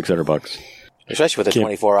all, $600. Especially with a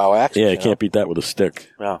 24-hour access. Yeah, you can't beat that with a stick.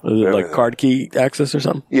 No. Is it like card key access or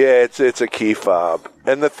something? Yeah, it's a key fob.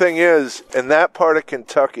 And the thing is, in that part of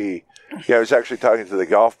Kentucky, I was actually talking to the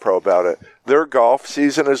golf pro about it. Their golf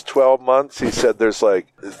season is 12 months. He said there's like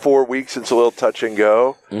 4 weeks, it's a little touch and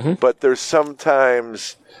go. Mm-hmm. But there's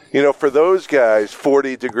sometimes, for those guys,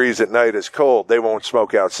 40 degrees at night is cold. They won't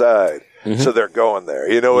smoke outside. Mm-hmm. So they're going there.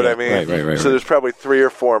 You know what I mean? Right. So there's probably 3 or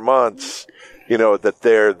 4 months, that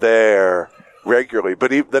they're there regularly.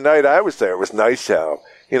 But the night I was there, it was nice out.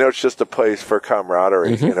 It's just a place for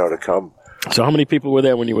camaraderie, to come. So how many people were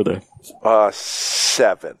there when you were there?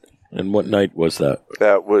 7. And what night was that?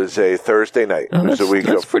 That was a Thursday night. Oh, it was a week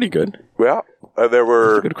that's pretty good. Well, There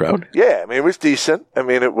were a good crowd. Yeah, I mean, it was decent. I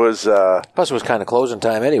mean, it was Plus, it was kind of closing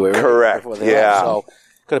time anyway, right? Correct, Before they yeah. left, so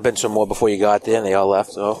could have been some more before you got there, and they all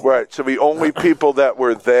left. So right. So the only people that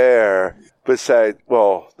were there, besides,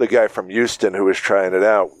 well, the guy from Houston who was trying it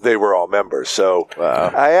out, they were all members. So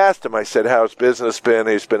I asked him. I said, "How's business been?"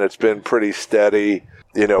 It's been pretty steady.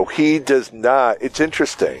 You know, he does not. It's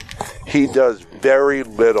interesting. He does very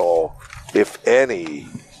little, if any,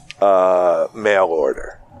 mail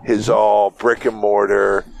order. His all brick and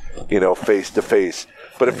mortar, face to face.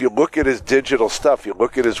 But if you look at his digital stuff, you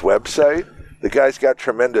look at his website, the guy's got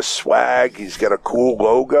tremendous swag. He's got a cool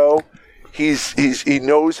logo. He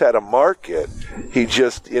knows how to market. He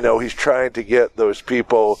just, he's trying to get those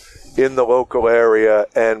people in the local area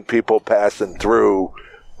and people passing through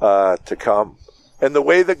to come. And the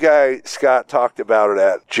way the guy, Scott, talked about it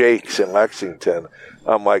at Jake's in Lexington,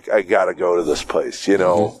 I'm like, I got to go to this place,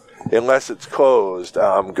 Unless it's closed,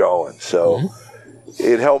 I'm going. So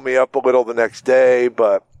it held me up a little the next day,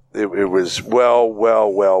 but it was well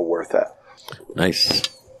worth it. Nice.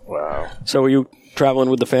 Wow. So were you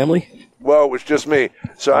traveling with the family? Well, it was just me.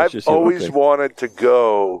 So I've always wanted to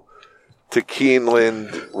go to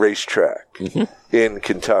Keeneland Racetrack in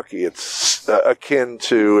Kentucky. It's akin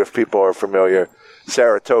to, if people are familiar,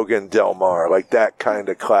 Saratoga and Del Mar, like that kind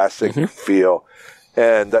of classic feel.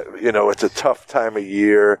 And, it's a tough time of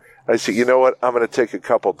year. I said, you know what? I'm going to take a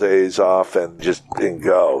couple days off and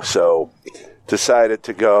go. So decided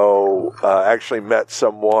to go. Actually met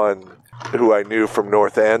someone who I knew from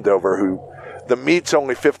North Andover who the meet's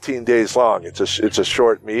only 15 days long. It's a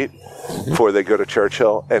short meet before they go to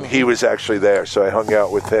Churchill. And he was actually there. So I hung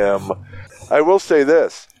out with him. I will say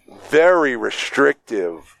this. Very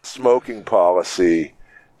restrictive smoking policy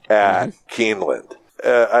at Keeneland.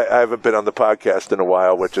 I haven't been on the podcast in a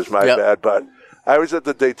while, which is my bad, but I was at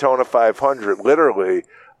the Daytona 500. Literally,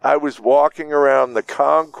 I was walking around the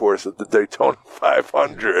concourse at the Daytona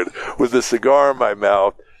 500 with a cigar in my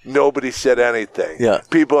mouth. Nobody said anything. Yeah.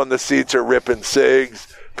 People in the seats are ripping cigs.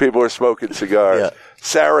 People are smoking cigars. Yeah.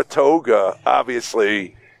 Saratoga,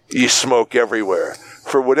 obviously, you smoke everywhere.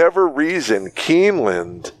 For whatever reason,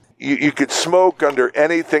 Keeneland, you could smoke under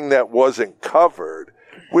anything that wasn't covered,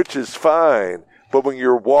 which is fine. But when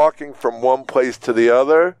you're walking from one place to the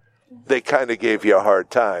other, they kind of gave you a hard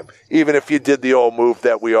time. Even if you did the old move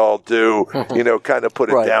that we all do, kind of put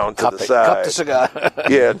it down to the side. Cup the cigar.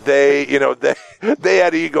 Yeah, they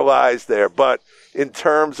had eagle eyes there. But in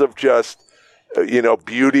terms of just,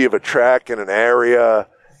 beauty of a track in an area,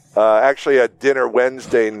 actually had dinner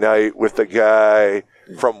Wednesday night with a guy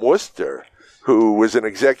from Worcester who was an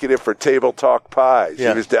executive for Table Talk Pies. Yeah.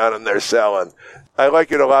 He was down in there selling. I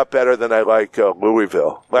like it a lot better than I like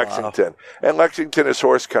Louisville, Lexington. Wow. And Lexington is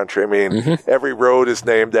horse country. I mean, every road is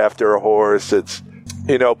named after a horse. It's,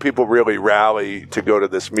 people really rally to go to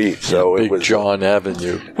this meet. So Big it was John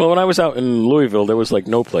Avenue. Well, when I was out in Louisville, there was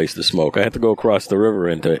no place to smoke. I had to go across the river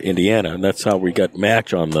into Indiana, and that's how we got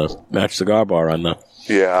Match on the Match Cigar Bar on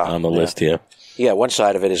the list here. Yeah, one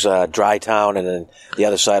side of it is Dry Town, and then the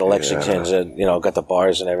other side of Lexington's, got the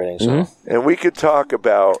bars and everything. So. And we could talk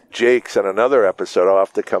about Jake's on another episode. I'll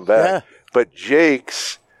have to come back. Yeah. But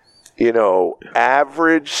Jake's,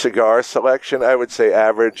 average cigar selection, I would say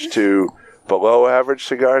average to below average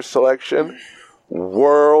cigar selection,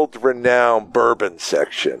 world-renowned bourbon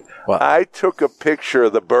section. Wow. I took a picture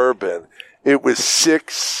of the bourbon. It was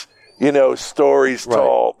 6... stories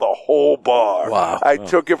tall, the whole bar. Wow. I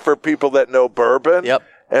took it for people that know bourbon,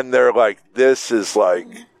 and they're like, this is,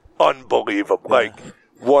 unbelievable. Yeah.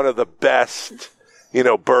 One of the best,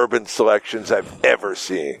 bourbon selections I've ever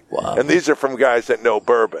seen. Wow. And these are from guys that know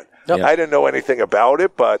bourbon. Yep. I didn't know anything about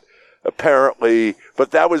it, but apparently,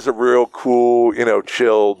 that was a real cool,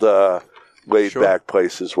 chilled, laid-back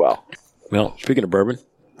place as well. Well, speaking of bourbon,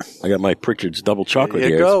 I got my Pritchard's Double Chocolate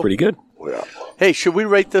here. Go. It's pretty good. Yeah. Hey, should we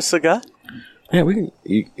rate this cigar? Yeah, we can.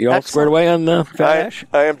 You all squared away on the Fat Ash?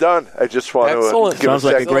 I am done. I just want to give Sounds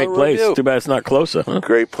like a great place. Review. Too bad it's not closer, huh?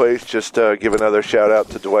 Great place. Just give another shout out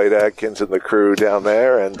to Dwight Atkins and the crew down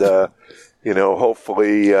there, and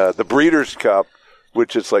hopefully the Breeders' Cup,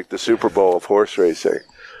 which is like the Super Bowl of horse racing.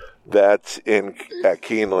 That's at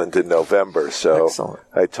Keeneland in November. So excellent.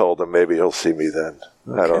 I told him maybe he'll see me then.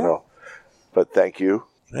 Okay. I don't know, but thank you.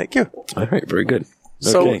 Thank you. All right, very good.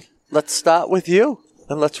 So let's start with you.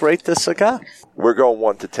 And let's rate this cigar. We're going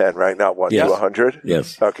 1 to 10, right? Not 1 to 100?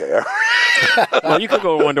 Yes. Okay. Well, you could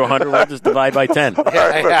go 1 to 100. We'll just divide by 10.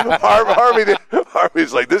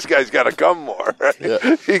 Harvey's like, this guy's got to come more. Right?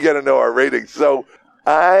 Yeah. You got to know our ratings. So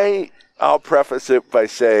I'll preface it by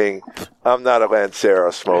saying I'm not a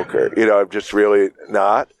Lancero smoker. I'm just really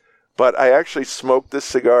not. But I actually smoked this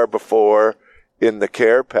cigar before, in the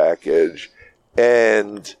care package.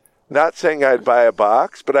 And not saying I'd buy a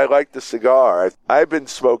box, but I like the cigar. I've been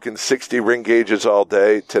smoking 60 ring gauges all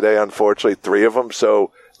day. Today, unfortunately, 3 of them.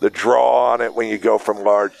 So the draw on it when you go from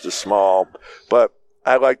large to small. But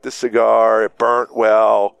I like the cigar. It burnt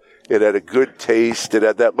well. It had a good taste. It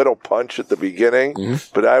had that little punch at the beginning.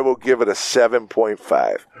 But I will give it a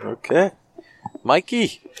 7.5. Okay.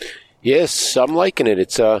 Mikey? Yes, I'm liking it.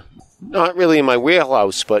 It's not really in my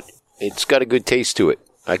wheelhouse, but it's got a good taste to it.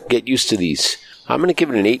 I can get used to these. I'm going to give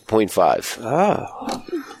it an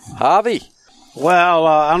 8.5. Harvey?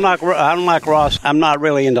 Well, unlike Ross, I'm not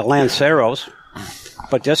really into Lanceros,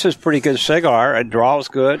 but this is a pretty good cigar. It draws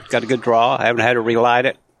good, got a good draw. I haven't had to relight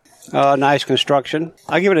it. Nice construction.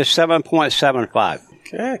 I give it a 7.75.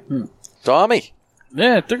 Okay. Tommy?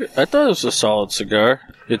 Yeah, I thought it was a solid cigar.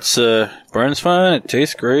 It's burns fine. It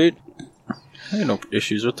tastes great. I had no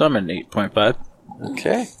issues with them. An 8.5.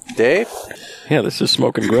 Okay. Dave? Yeah, this is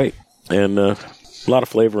smoking great. And a lot of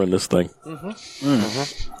flavor in this thing.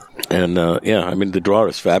 And, I mean, the draw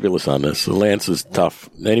is fabulous on this. The Lance is tough.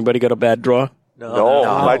 Anybody got a bad draw? No,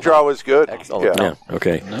 my draw was good. Excellent. Yeah.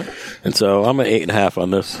 Okay. And so I'm an 8.5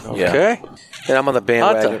 on this. Okay. And I'm on the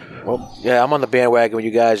bandwagon. Well, yeah, I'm on the bandwagon with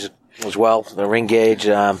you guys as well. The ring gauge,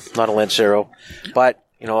 not a Lancero. But,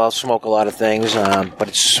 I'll smoke a lot of things. But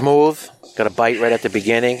it's smooth. Got a bite right at the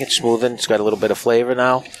beginning. It's smoothing. It's got a little bit of flavor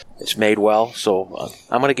now. It's made well. So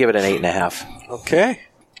I'm going to give it an 8.5. Okay.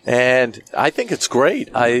 And I think it's great.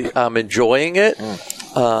 I'm enjoying it.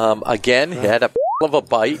 Again, it had a of a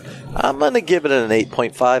bite. I'm going to give it an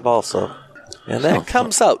 8.5 also. And that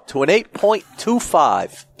comes out to an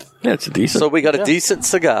 8.25. Yeah, it's a decent. So we got a decent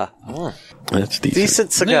cigar. That's decent.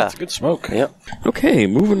 Decent cigar. Yeah, it's good smoke. Yep. Okay,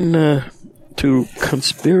 moving to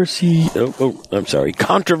Controversy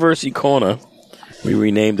Corner. We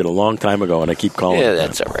renamed it a long time ago, and I keep calling it. Yeah,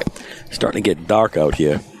 that's all right. Starting to get dark out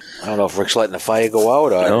here. I don't know if Rick's letting the fire go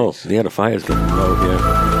out or... Oh, yeah, the fire's getting low here.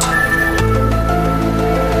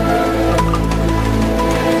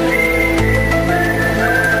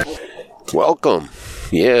 Welcome.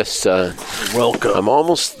 Yes. Welcome. I'm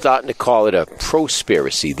almost starting to call it a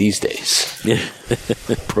prospiracy these days. Yeah.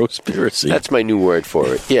 Prospiracy. That's my new word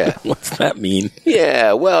for it. Yeah. What's that mean?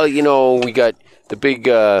 Yeah, well, we got the big,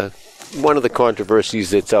 one of the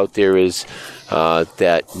controversies that's out there is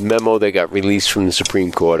that memo that got released from the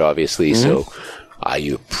Supreme Court, obviously. So are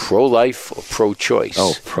you pro-life or pro-choice?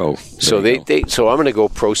 Oh, pro. So so I'm going to go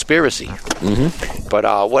prospiracy. But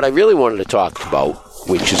what I really wanted to talk about,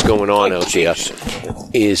 which is going on out there,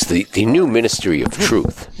 is the new Ministry of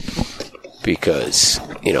Truth. Because,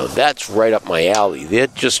 that's right up my alley. They're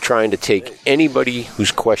just trying to take anybody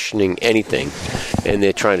who's questioning anything, and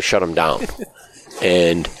they're trying to shut them down.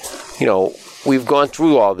 And, we've gone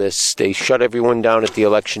through all this. They shut everyone down at the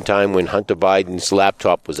election time when Hunter Biden's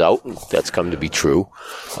laptop was out. That's come to be true.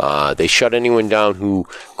 They shut anyone down who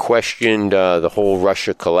questioned the whole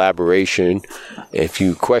Russia collaboration. If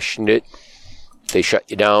you questioned it, they shut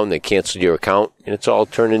you down, they canceled your account, and it's all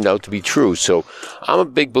turning out to be true. So I'm a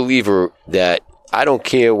big believer that I don't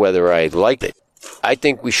care whether I like it. I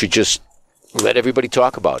think we should just let everybody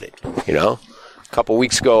talk about it, A couple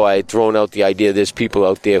weeks ago, I had thrown out the idea there's people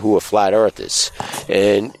out there who are flat earthers,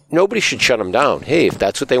 and nobody should shut them down. Hey, if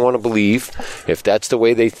that's what they want to believe, if that's the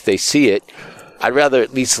way they see it, I'd rather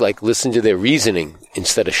at least listen to their reasoning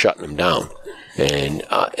instead of shutting them down. And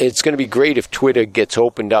it's going to be great if Twitter gets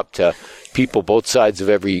opened up to people, both sides of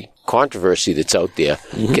every controversy that's out there,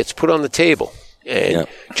 gets put on the table. And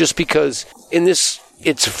just because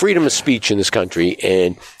it's freedom of speech in this country,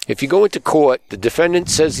 and if you go into court, the defendant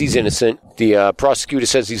says he's innocent, the prosecutor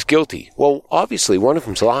says he's guilty. Well, obviously, one of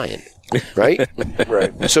them's lying, right?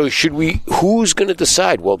 Right. So who's going to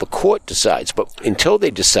decide? Well, the court decides, but until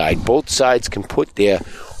they decide, both sides can put their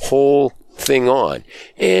whole thing on.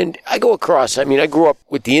 And I grew up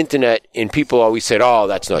with the internet, and people always said, oh,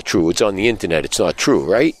 that's not true. It's on the internet. It's not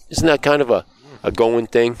true, right? Isn't that kind of a going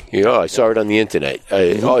thing? I saw it on the internet.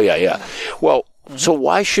 Oh, yeah. Well, so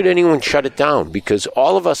why should anyone shut it down? Because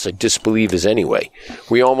all of us are disbelievers anyway.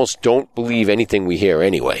 We almost don't believe anything we hear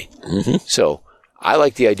anyway. So I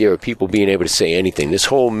like the idea of people being able to say anything. This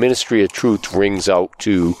whole Ministry of Truth rings out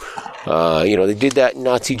to, they did that in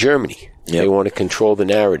Nazi Germany. Yep. They want to control the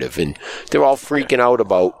narrative, and they're all freaking out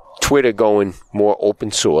about Twitter going more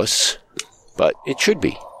open source, but it should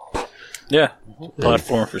be. Yeah,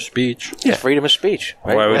 platform for speech. Yeah, freedom of speech.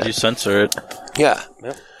 Right? Why would you censor it? Yeah.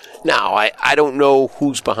 Now, I don't know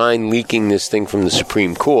who's behind leaking this thing from the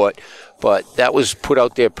Supreme Court, but that was put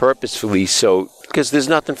out there purposefully, because there's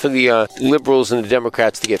nothing for the liberals and the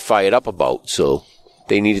Democrats to get fired up about, so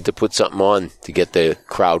they needed to put something on to get the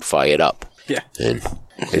crowd fired up. Yeah. And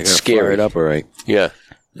They it's gotta scary. fire it up, all right. Yeah.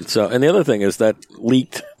 So, and the other thing is that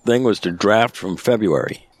leaked thing was the draft from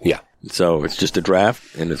February. Yeah. So it's just a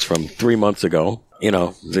draft, and it's from 3 months ago. You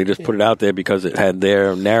know, they just put it out there because it had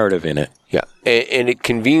their narrative in it. Yeah. And it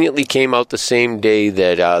conveniently came out the same day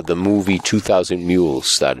that the movie 2000 Mules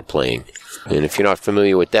started playing. And if you're not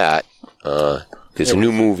familiar with that, there's a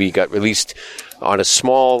new movie got released on a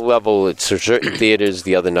small level at certain theaters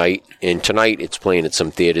the other night, and tonight it's playing at some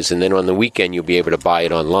theaters, and then on the weekend you'll be able to buy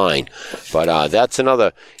it online. But that's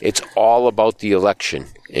another, it's all about the election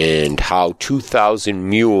and how 2,000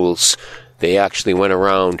 mules, they actually went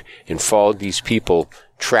around and followed these people,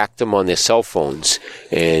 tracked them on their cell phones,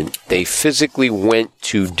 and they physically went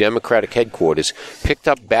to Democratic headquarters, picked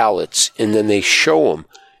up ballots, and then they show them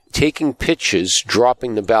taking pictures,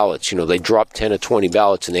 dropping the ballots. You know, they drop 10 or 20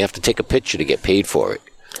 ballots, and they have to take a picture to get paid for it.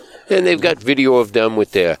 And they've got video of them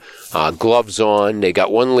with their gloves on. They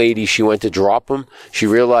got one lady, she went to drop them. She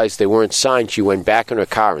realized they weren't signed. She went back in her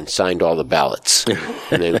car and signed all the ballots.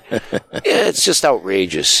 And then, it's just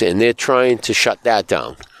outrageous, and they're trying to shut that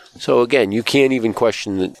down. So, again, you can't even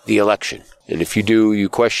question the election. And if you do, you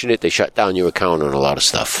question it, they shut down your account on a lot of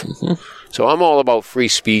stuff. Mm-hmm. So I'm all about free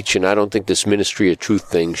speech, and I don't think this Ministry of Truth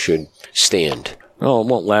thing should stand. Oh, it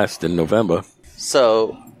won't last in November.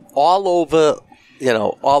 So all over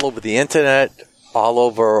the internet, all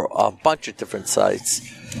over a bunch of different sites,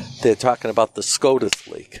 they're talking about the SCOTUS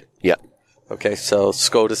leak. Yeah. Okay, so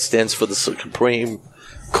SCOTUS stands for the Supreme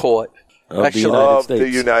Court Of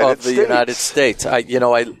the United States.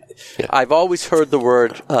 I've always heard the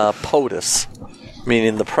word POTUS,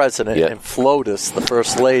 meaning the president, and FLOTUS, the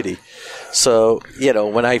first lady. So,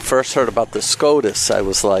 when I first heard about the SCOTUS, I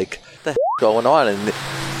was like, what the heck is going on?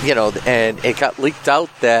 And it got leaked out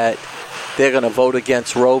that they're going to vote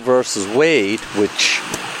against Roe versus Wade, which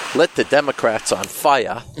lit the Democrats on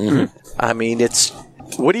fire. Mm-hmm. I mean,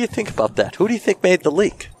 what do you think about that? Who do you think made the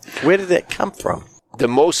leak? Where did it come from? The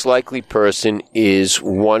most likely person is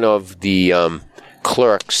one of the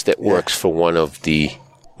clerks that works for one of the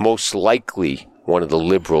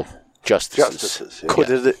liberal justices. Could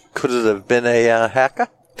it have been a hacker?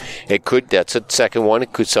 It could. That's a second one.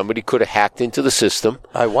 Somebody could have hacked into the system.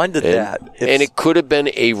 I wondered that. And it could have been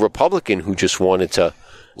a Republican who just wanted to,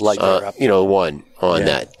 won on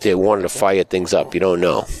that. They wanted to fire things up. You don't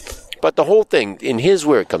know. But the whole thing, and here's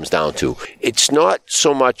where it comes down to. It's not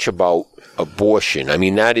so much about abortion. I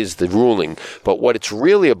mean, that is the ruling. But what it's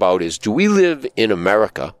really about is, do we live in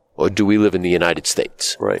America or do we live in the United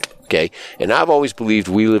States? Right. Okay. And I've always believed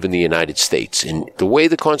we live in the United States. And the way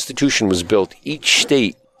the Constitution was built, each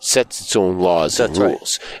state sets its own laws and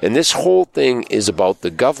rules. Right. And this whole thing is about the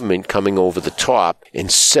government coming over the top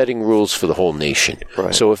and setting rules for the whole nation.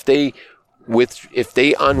 Right. So if they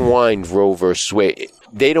unwind Roe versus Wade,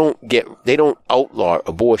 they don't outlaw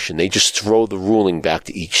abortion. They just throw the ruling back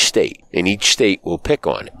to each state, and each state will pick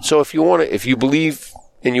on it. So if you believe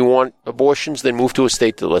and you want abortions, then move to a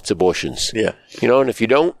state that lets abortions. Yeah. And if you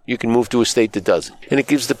don't, you can move to a state that doesn't. And it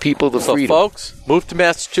gives the people the freedom. So, folks, move to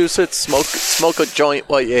Massachusetts, smoke a joint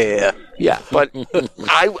while you're here. Yeah, but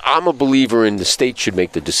I'm a believer in the state should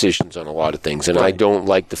make the decisions on a lot of things, and I don't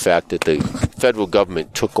like the fact that the federal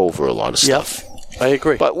government took over a lot of stuff. I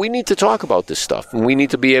agree. But we need to talk about this stuff, and we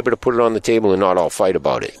need to be able to put it on the table and not all fight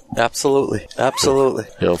about it. Absolutely.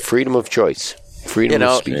 Freedom of choice. Freedom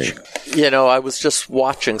of speech. I was just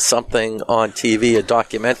watching something on TV, a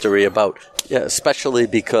documentary about, especially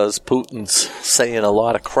because Putin's saying a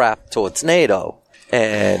lot of crap towards NATO.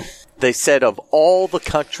 And they said of all the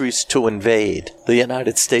countries to invade, the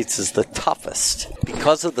United States is the toughest.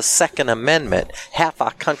 Because of the Second Amendment, half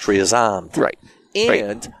our country is armed. Right.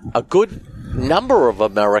 And a good number of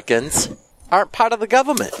Americans aren't part of the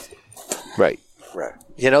government. Right.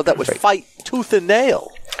 That would fight tooth and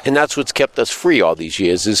nail. And that's what's kept us free all these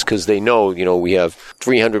years, is because they know, we have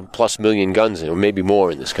 300 plus million guns, or maybe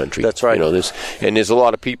more in this country. That's right. There's a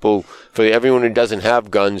lot of people, for everyone who doesn't have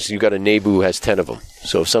guns, you got a neighbor who has 10 of them.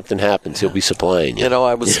 So if something happens, he'll be supplying you.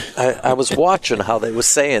 I was watching how they were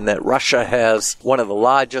saying that Russia has one of the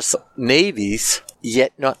largest navies,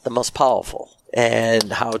 yet not the most powerful.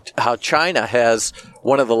 And how China has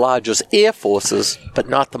one of the largest air forces, but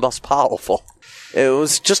not the most powerful. It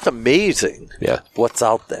was just amazing what's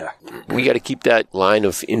out there. We got to keep that line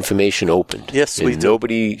of information open. Yes, we do.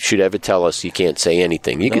 Nobody should ever tell us you can't say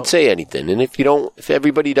anything. You can say anything. And if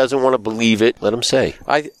everybody doesn't want to believe it, let them say.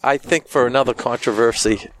 I think for another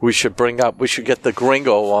controversy we should get the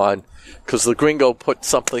Gringo on, because the Gringo put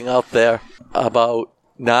something out there about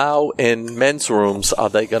now in men's rooms, are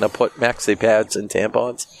they going to put maxi pads and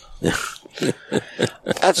tampons?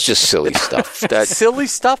 That's just silly stuff. That's Silly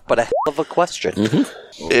stuff, but a hell of a question.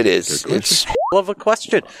 it is. It's Hell of a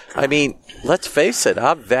question. I mean, let's face it,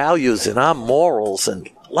 our values and our morals and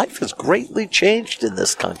life has greatly changed in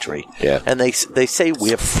this country. Yeah. And they say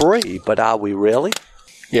we're free, but are we really?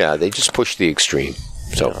 yeah. They just push the extreme.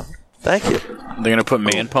 So Thank you. They're going to put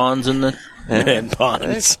man ponds in the... Man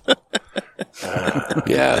ponds.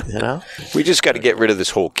 yeah, You know? we just got to get rid of this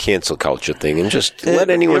whole cancel culture thing and just let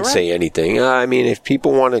anyone you're right. say anything. I mean, if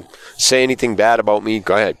people want to say anything bad about me,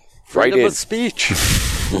 go ahead. Write Freedom in. of speech.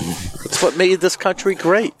 It's what made this country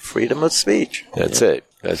great. Freedom of speech. That's it.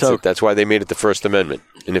 That's it. That's why they made it the First Amendment.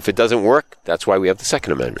 And if it doesn't work, that's why we have the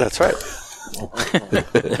Second Amendment. That's right.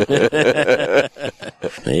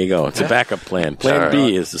 There you go. It's a backup plan. Plan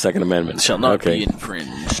B is the Second Amendment. Shall not okay. be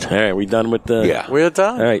infringed. All right, we done with the... Yeah. We're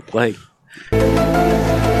done. All right, play.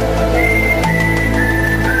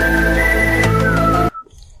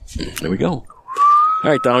 There we go. All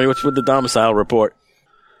right, Dommy, what's with the domicile report?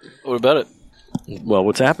 What about it? Well,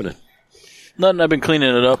 what's happening? Nothing. I've been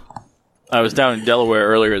cleaning it up. I was down in Delaware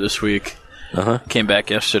earlier this week. Uh-huh. Came back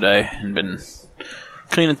yesterday and been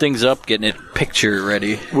cleaning things up, getting it picture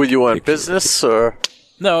ready. Were you on business or?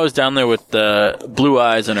 No, I was down there with Blue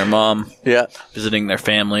Eyes and her mom, Yeah. visiting their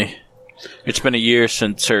family. It's been a year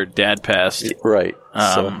since her dad passed. Right.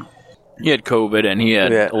 He had COVID and he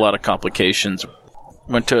had Yeah. a lot of complications.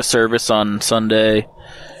 Went to a service on Sunday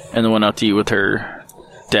and then went out to eat with her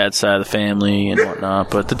dad's side of the family and whatnot.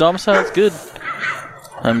 But the domicile's good.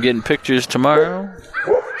 I'm getting pictures tomorrow.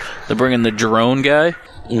 They're bringing the drone guy.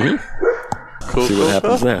 Cool. See what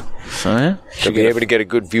happens there. So, yeah. Should be able to get a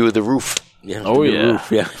good view of the roof. Yeah, Oh, the new yeah.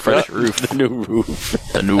 roof. Yeah, Fresh roof. The new roof.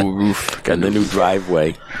 The new roof. And the new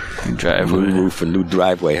driveway. Driveway. New roof and new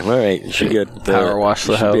driveway. All right, you should get Power wash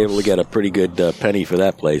the should be house. able to get a pretty good penny for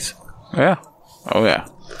that place. Yeah. Oh, yeah.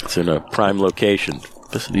 It's in a prime location.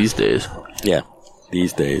 Just these days. Yeah,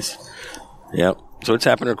 these days. Yep. So what's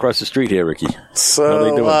happening across the street here, Ricky? How they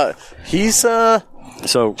So doing? he's So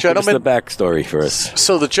give us gentlemen- the backstory for us.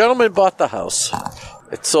 So the gentleman bought the house.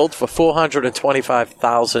 It sold for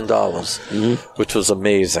 $425,000, which was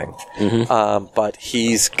amazing. But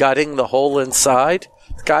he's gutting the whole inside.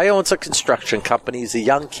 The guy owns a construction company. He's a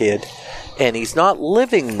young kid, and he's not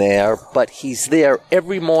living there, but he's there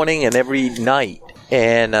every morning and every night.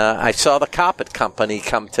 And I saw the carpet company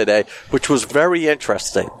come today, which was very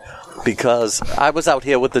interesting. Because I was out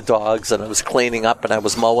here with the dogs and I was cleaning up and I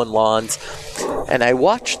was mowing lawns, and I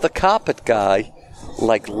watched the carpet guy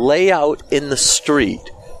lay out in the street,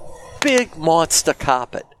 big monster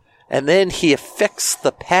carpet, and then he affixed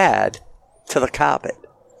the pad to the carpet.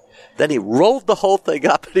 Then he rolled the whole thing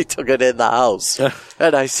up and he took it in the house.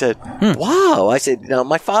 And I said, wow. I said,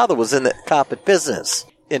 my father was in the carpet business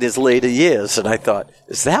in his later years, and I thought,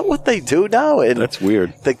 is that what they do now? And That's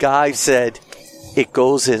weird. the guy said, it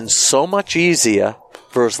goes in so much easier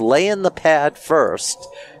versus laying the pad first.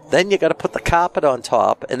 Then you got to put the carpet on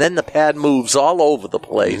top, and then the pad moves all over the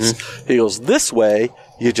place. He goes, this way,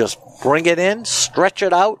 you just bring it in, stretch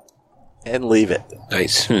it out, and leave it.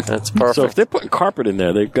 Nice. That's perfect. So if they're putting carpet in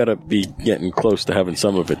there, they've got to be getting close to having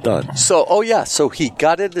some of it done. So he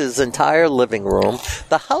gutted his entire living room.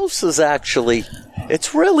 The house is actually,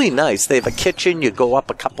 it's really nice. They have a kitchen. You go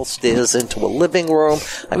up a couple stairs into a living room.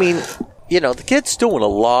 I mean, the kid's doing a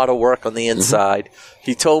lot of work on the inside.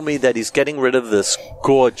 He told me that he's getting rid of this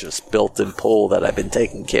gorgeous built-in pool that I've been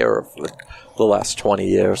taking care of for the last 20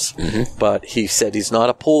 years. But he said he's not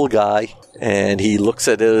a pool guy, and he looks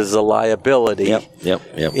at it as a liability. Yep.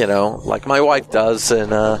 Like my wife does, and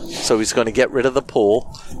so he's going to get rid of the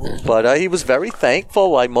pool. But he was very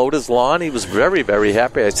thankful. I mowed his lawn. He was very, very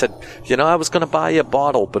happy. I said, I was going to buy you a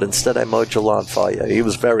bottle, but instead I mowed your lawn for you. He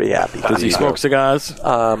was very happy. Does he smoke cigars?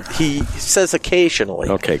 He says occasionally.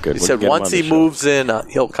 Okay, good. He We'll said get him once on the he show. moves in,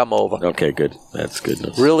 he'll come over. Okay, good. That's good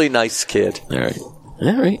news. Really nice kid. All right.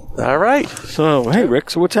 All right. All right. So, hey, Rick,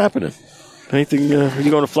 so what's happening? Anything, are you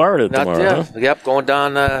going to Florida tomorrow, huh? Yep, going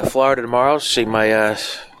down Florida tomorrow, see my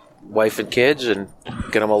wife and kids, and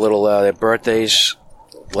get them a little, their birthdays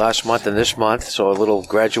last month and this month, so a little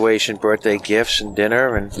graduation birthday gifts and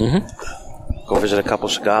dinner, and go visit a couple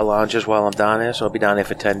cigar lounges while I'm down there, so I'll be down there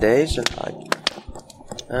for 10 days, and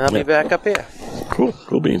I'll be back up here.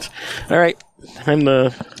 Cool beans. All right, time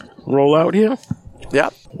to roll out here.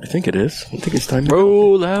 Yep. I think it is. I think it's time to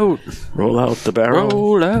Roll out. roll out the barrel.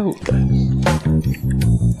 Roll out.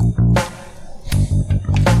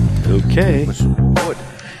 Okay.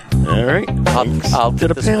 All right. I'll to get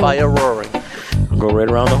the this panel. fire roaring. Go right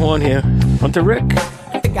around the horn here. Hunter Rick.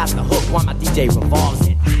 I got the hook while my DJ revolves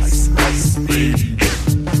it.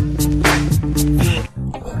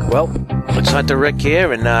 Well, It's Hunter Rick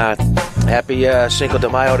here, and happy Cinco de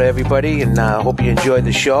Mayo to everybody, and hope you enjoyed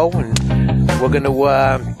the show. And we're going to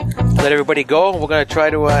let everybody go, and we're going to try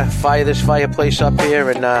to fire this fireplace up here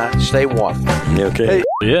and stay warm. Okay. Hey,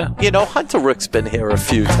 Yeah. you know, Hunter Rick's been here a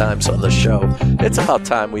few times on the show. It's about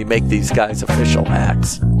time we make these guys official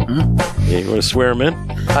hacks. Yeah, you want to swear him in?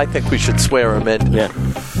 I think we should swear them in. Yeah.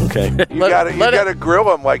 Okay. You gotta grill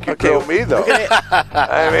them like you grill me, though.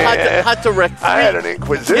 I mean, Hunter Rick. I had an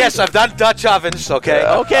inquisition. Yes, I've done Dutch ovens, okay?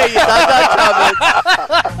 Okay, you done that,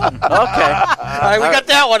 Okay. All right, we got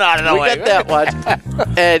that one out of the We way. got that one.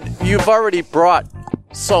 And you've already brought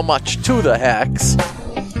so much to the hacks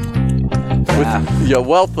with your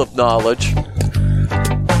wealth of knowledge.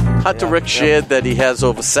 Hunter Rick shared that he has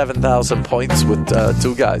over 7,000 points with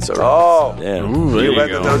two guys already. Oh, Yeah. you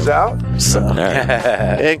rented those out? So, All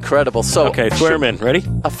right. incredible. So, Okay, swear him in. Ready?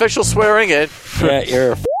 official swearing in. Yeah,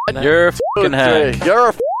 you're a You're a fucking hack. You're a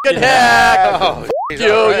f***ing hack.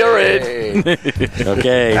 You're in.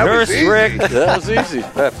 Okay, That was Nurse easy. Rick. That was easy.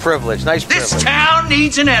 Privilege, nice This privilege. town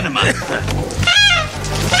needs an enema.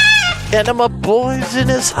 Enema Boys in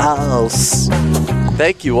his house.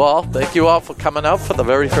 Thank you all. Thank you all for coming out for the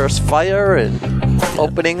very first fire and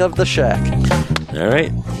opening of the shack. All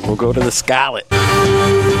right, we'll go to the Scarlet.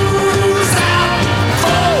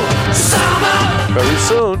 Very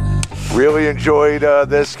soon. Really enjoyed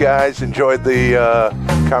this, guys. Enjoyed the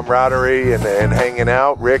camaraderie and hanging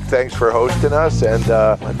out. Rick, thanks for hosting us. And,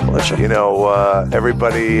 My pleasure. you know,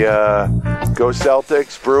 everybody go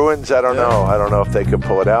Celtics, Bruins. I don't know. I don't know if they can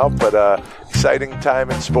pull it out. But exciting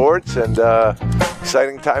time in sports and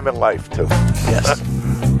exciting time in life, too. Yes.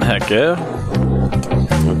 Heck yeah.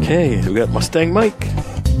 Okay, we got Mustang Mike.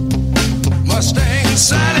 Mustang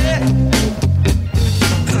Sally.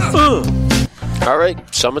 All right,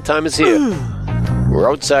 summertime is here. We're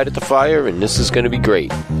outside at the fire, and this is going to be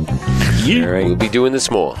great. All right. We'll be doing this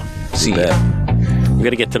more. See ya. We got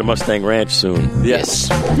to get to the Mustang Ranch soon. Yes.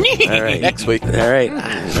 All right. Next week. All right,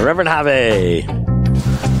 Reverend Harvey.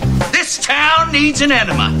 This town needs an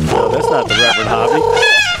enema. No, that's not the Reverend Harvey.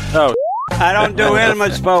 Oh, I don't do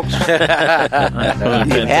enemas, folks.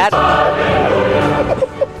 Hallelujah.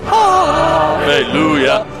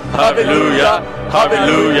 Hallelujah.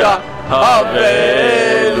 Hallelujah.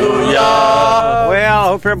 Hallelujah. Well, I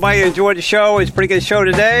hope everybody enjoyed the show. It's a pretty good show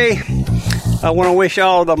today. I want to wish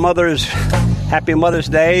all the mothers happy Mother's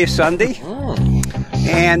Day Sunday.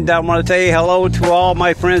 And I want to tell you hello to all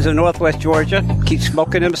my friends in Northwest Georgia. Keep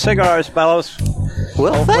smoking them cigars, fellows.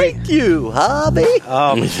 Well, thank you, Hobby.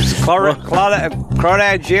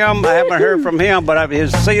 Crawdad Jim, I haven't heard from him, but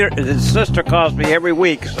his sister calls me every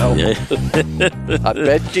week. So yeah. I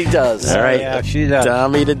bet she does. All right. yeah, she does.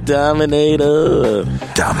 Tommy the Dominator.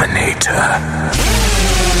 Dominator.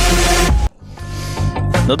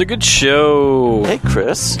 Another good show. Hey,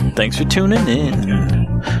 Chris. Thanks for tuning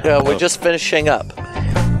in. Yeah, we're just finishing up.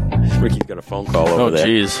 Ricky's got a phone call over Oh, there.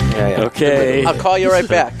 jeez. Okay. I'll call you right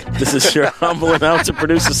back. This is your humble announcer,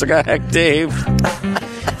 producer, Cigar Hack Dave. To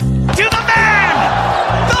the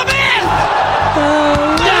man! The man!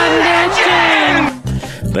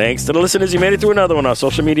 Thanks to the listeners. You made it to another one. Our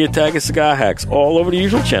social media tag is Cigar Hacks. All over the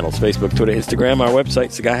usual channels. Facebook, Twitter, Instagram. Our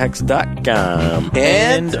website, cigarhacks.com.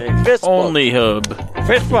 And Fistbump. Only Hub.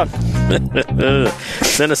 Facebook.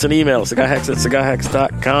 Send us an email,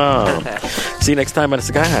 cigarhacks@cigarhacks.com. See you next time on the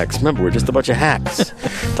Cigar Hacks. Remember, we're just a bunch of hacks.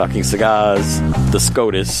 Talking cigars, the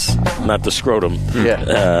SCOTUS, not the scrotum,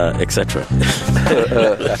 etc.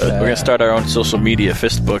 We're going to start our own social media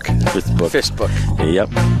Fistbook. Fistbook. Fistbook. Yep.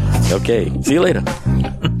 Okay. See you later.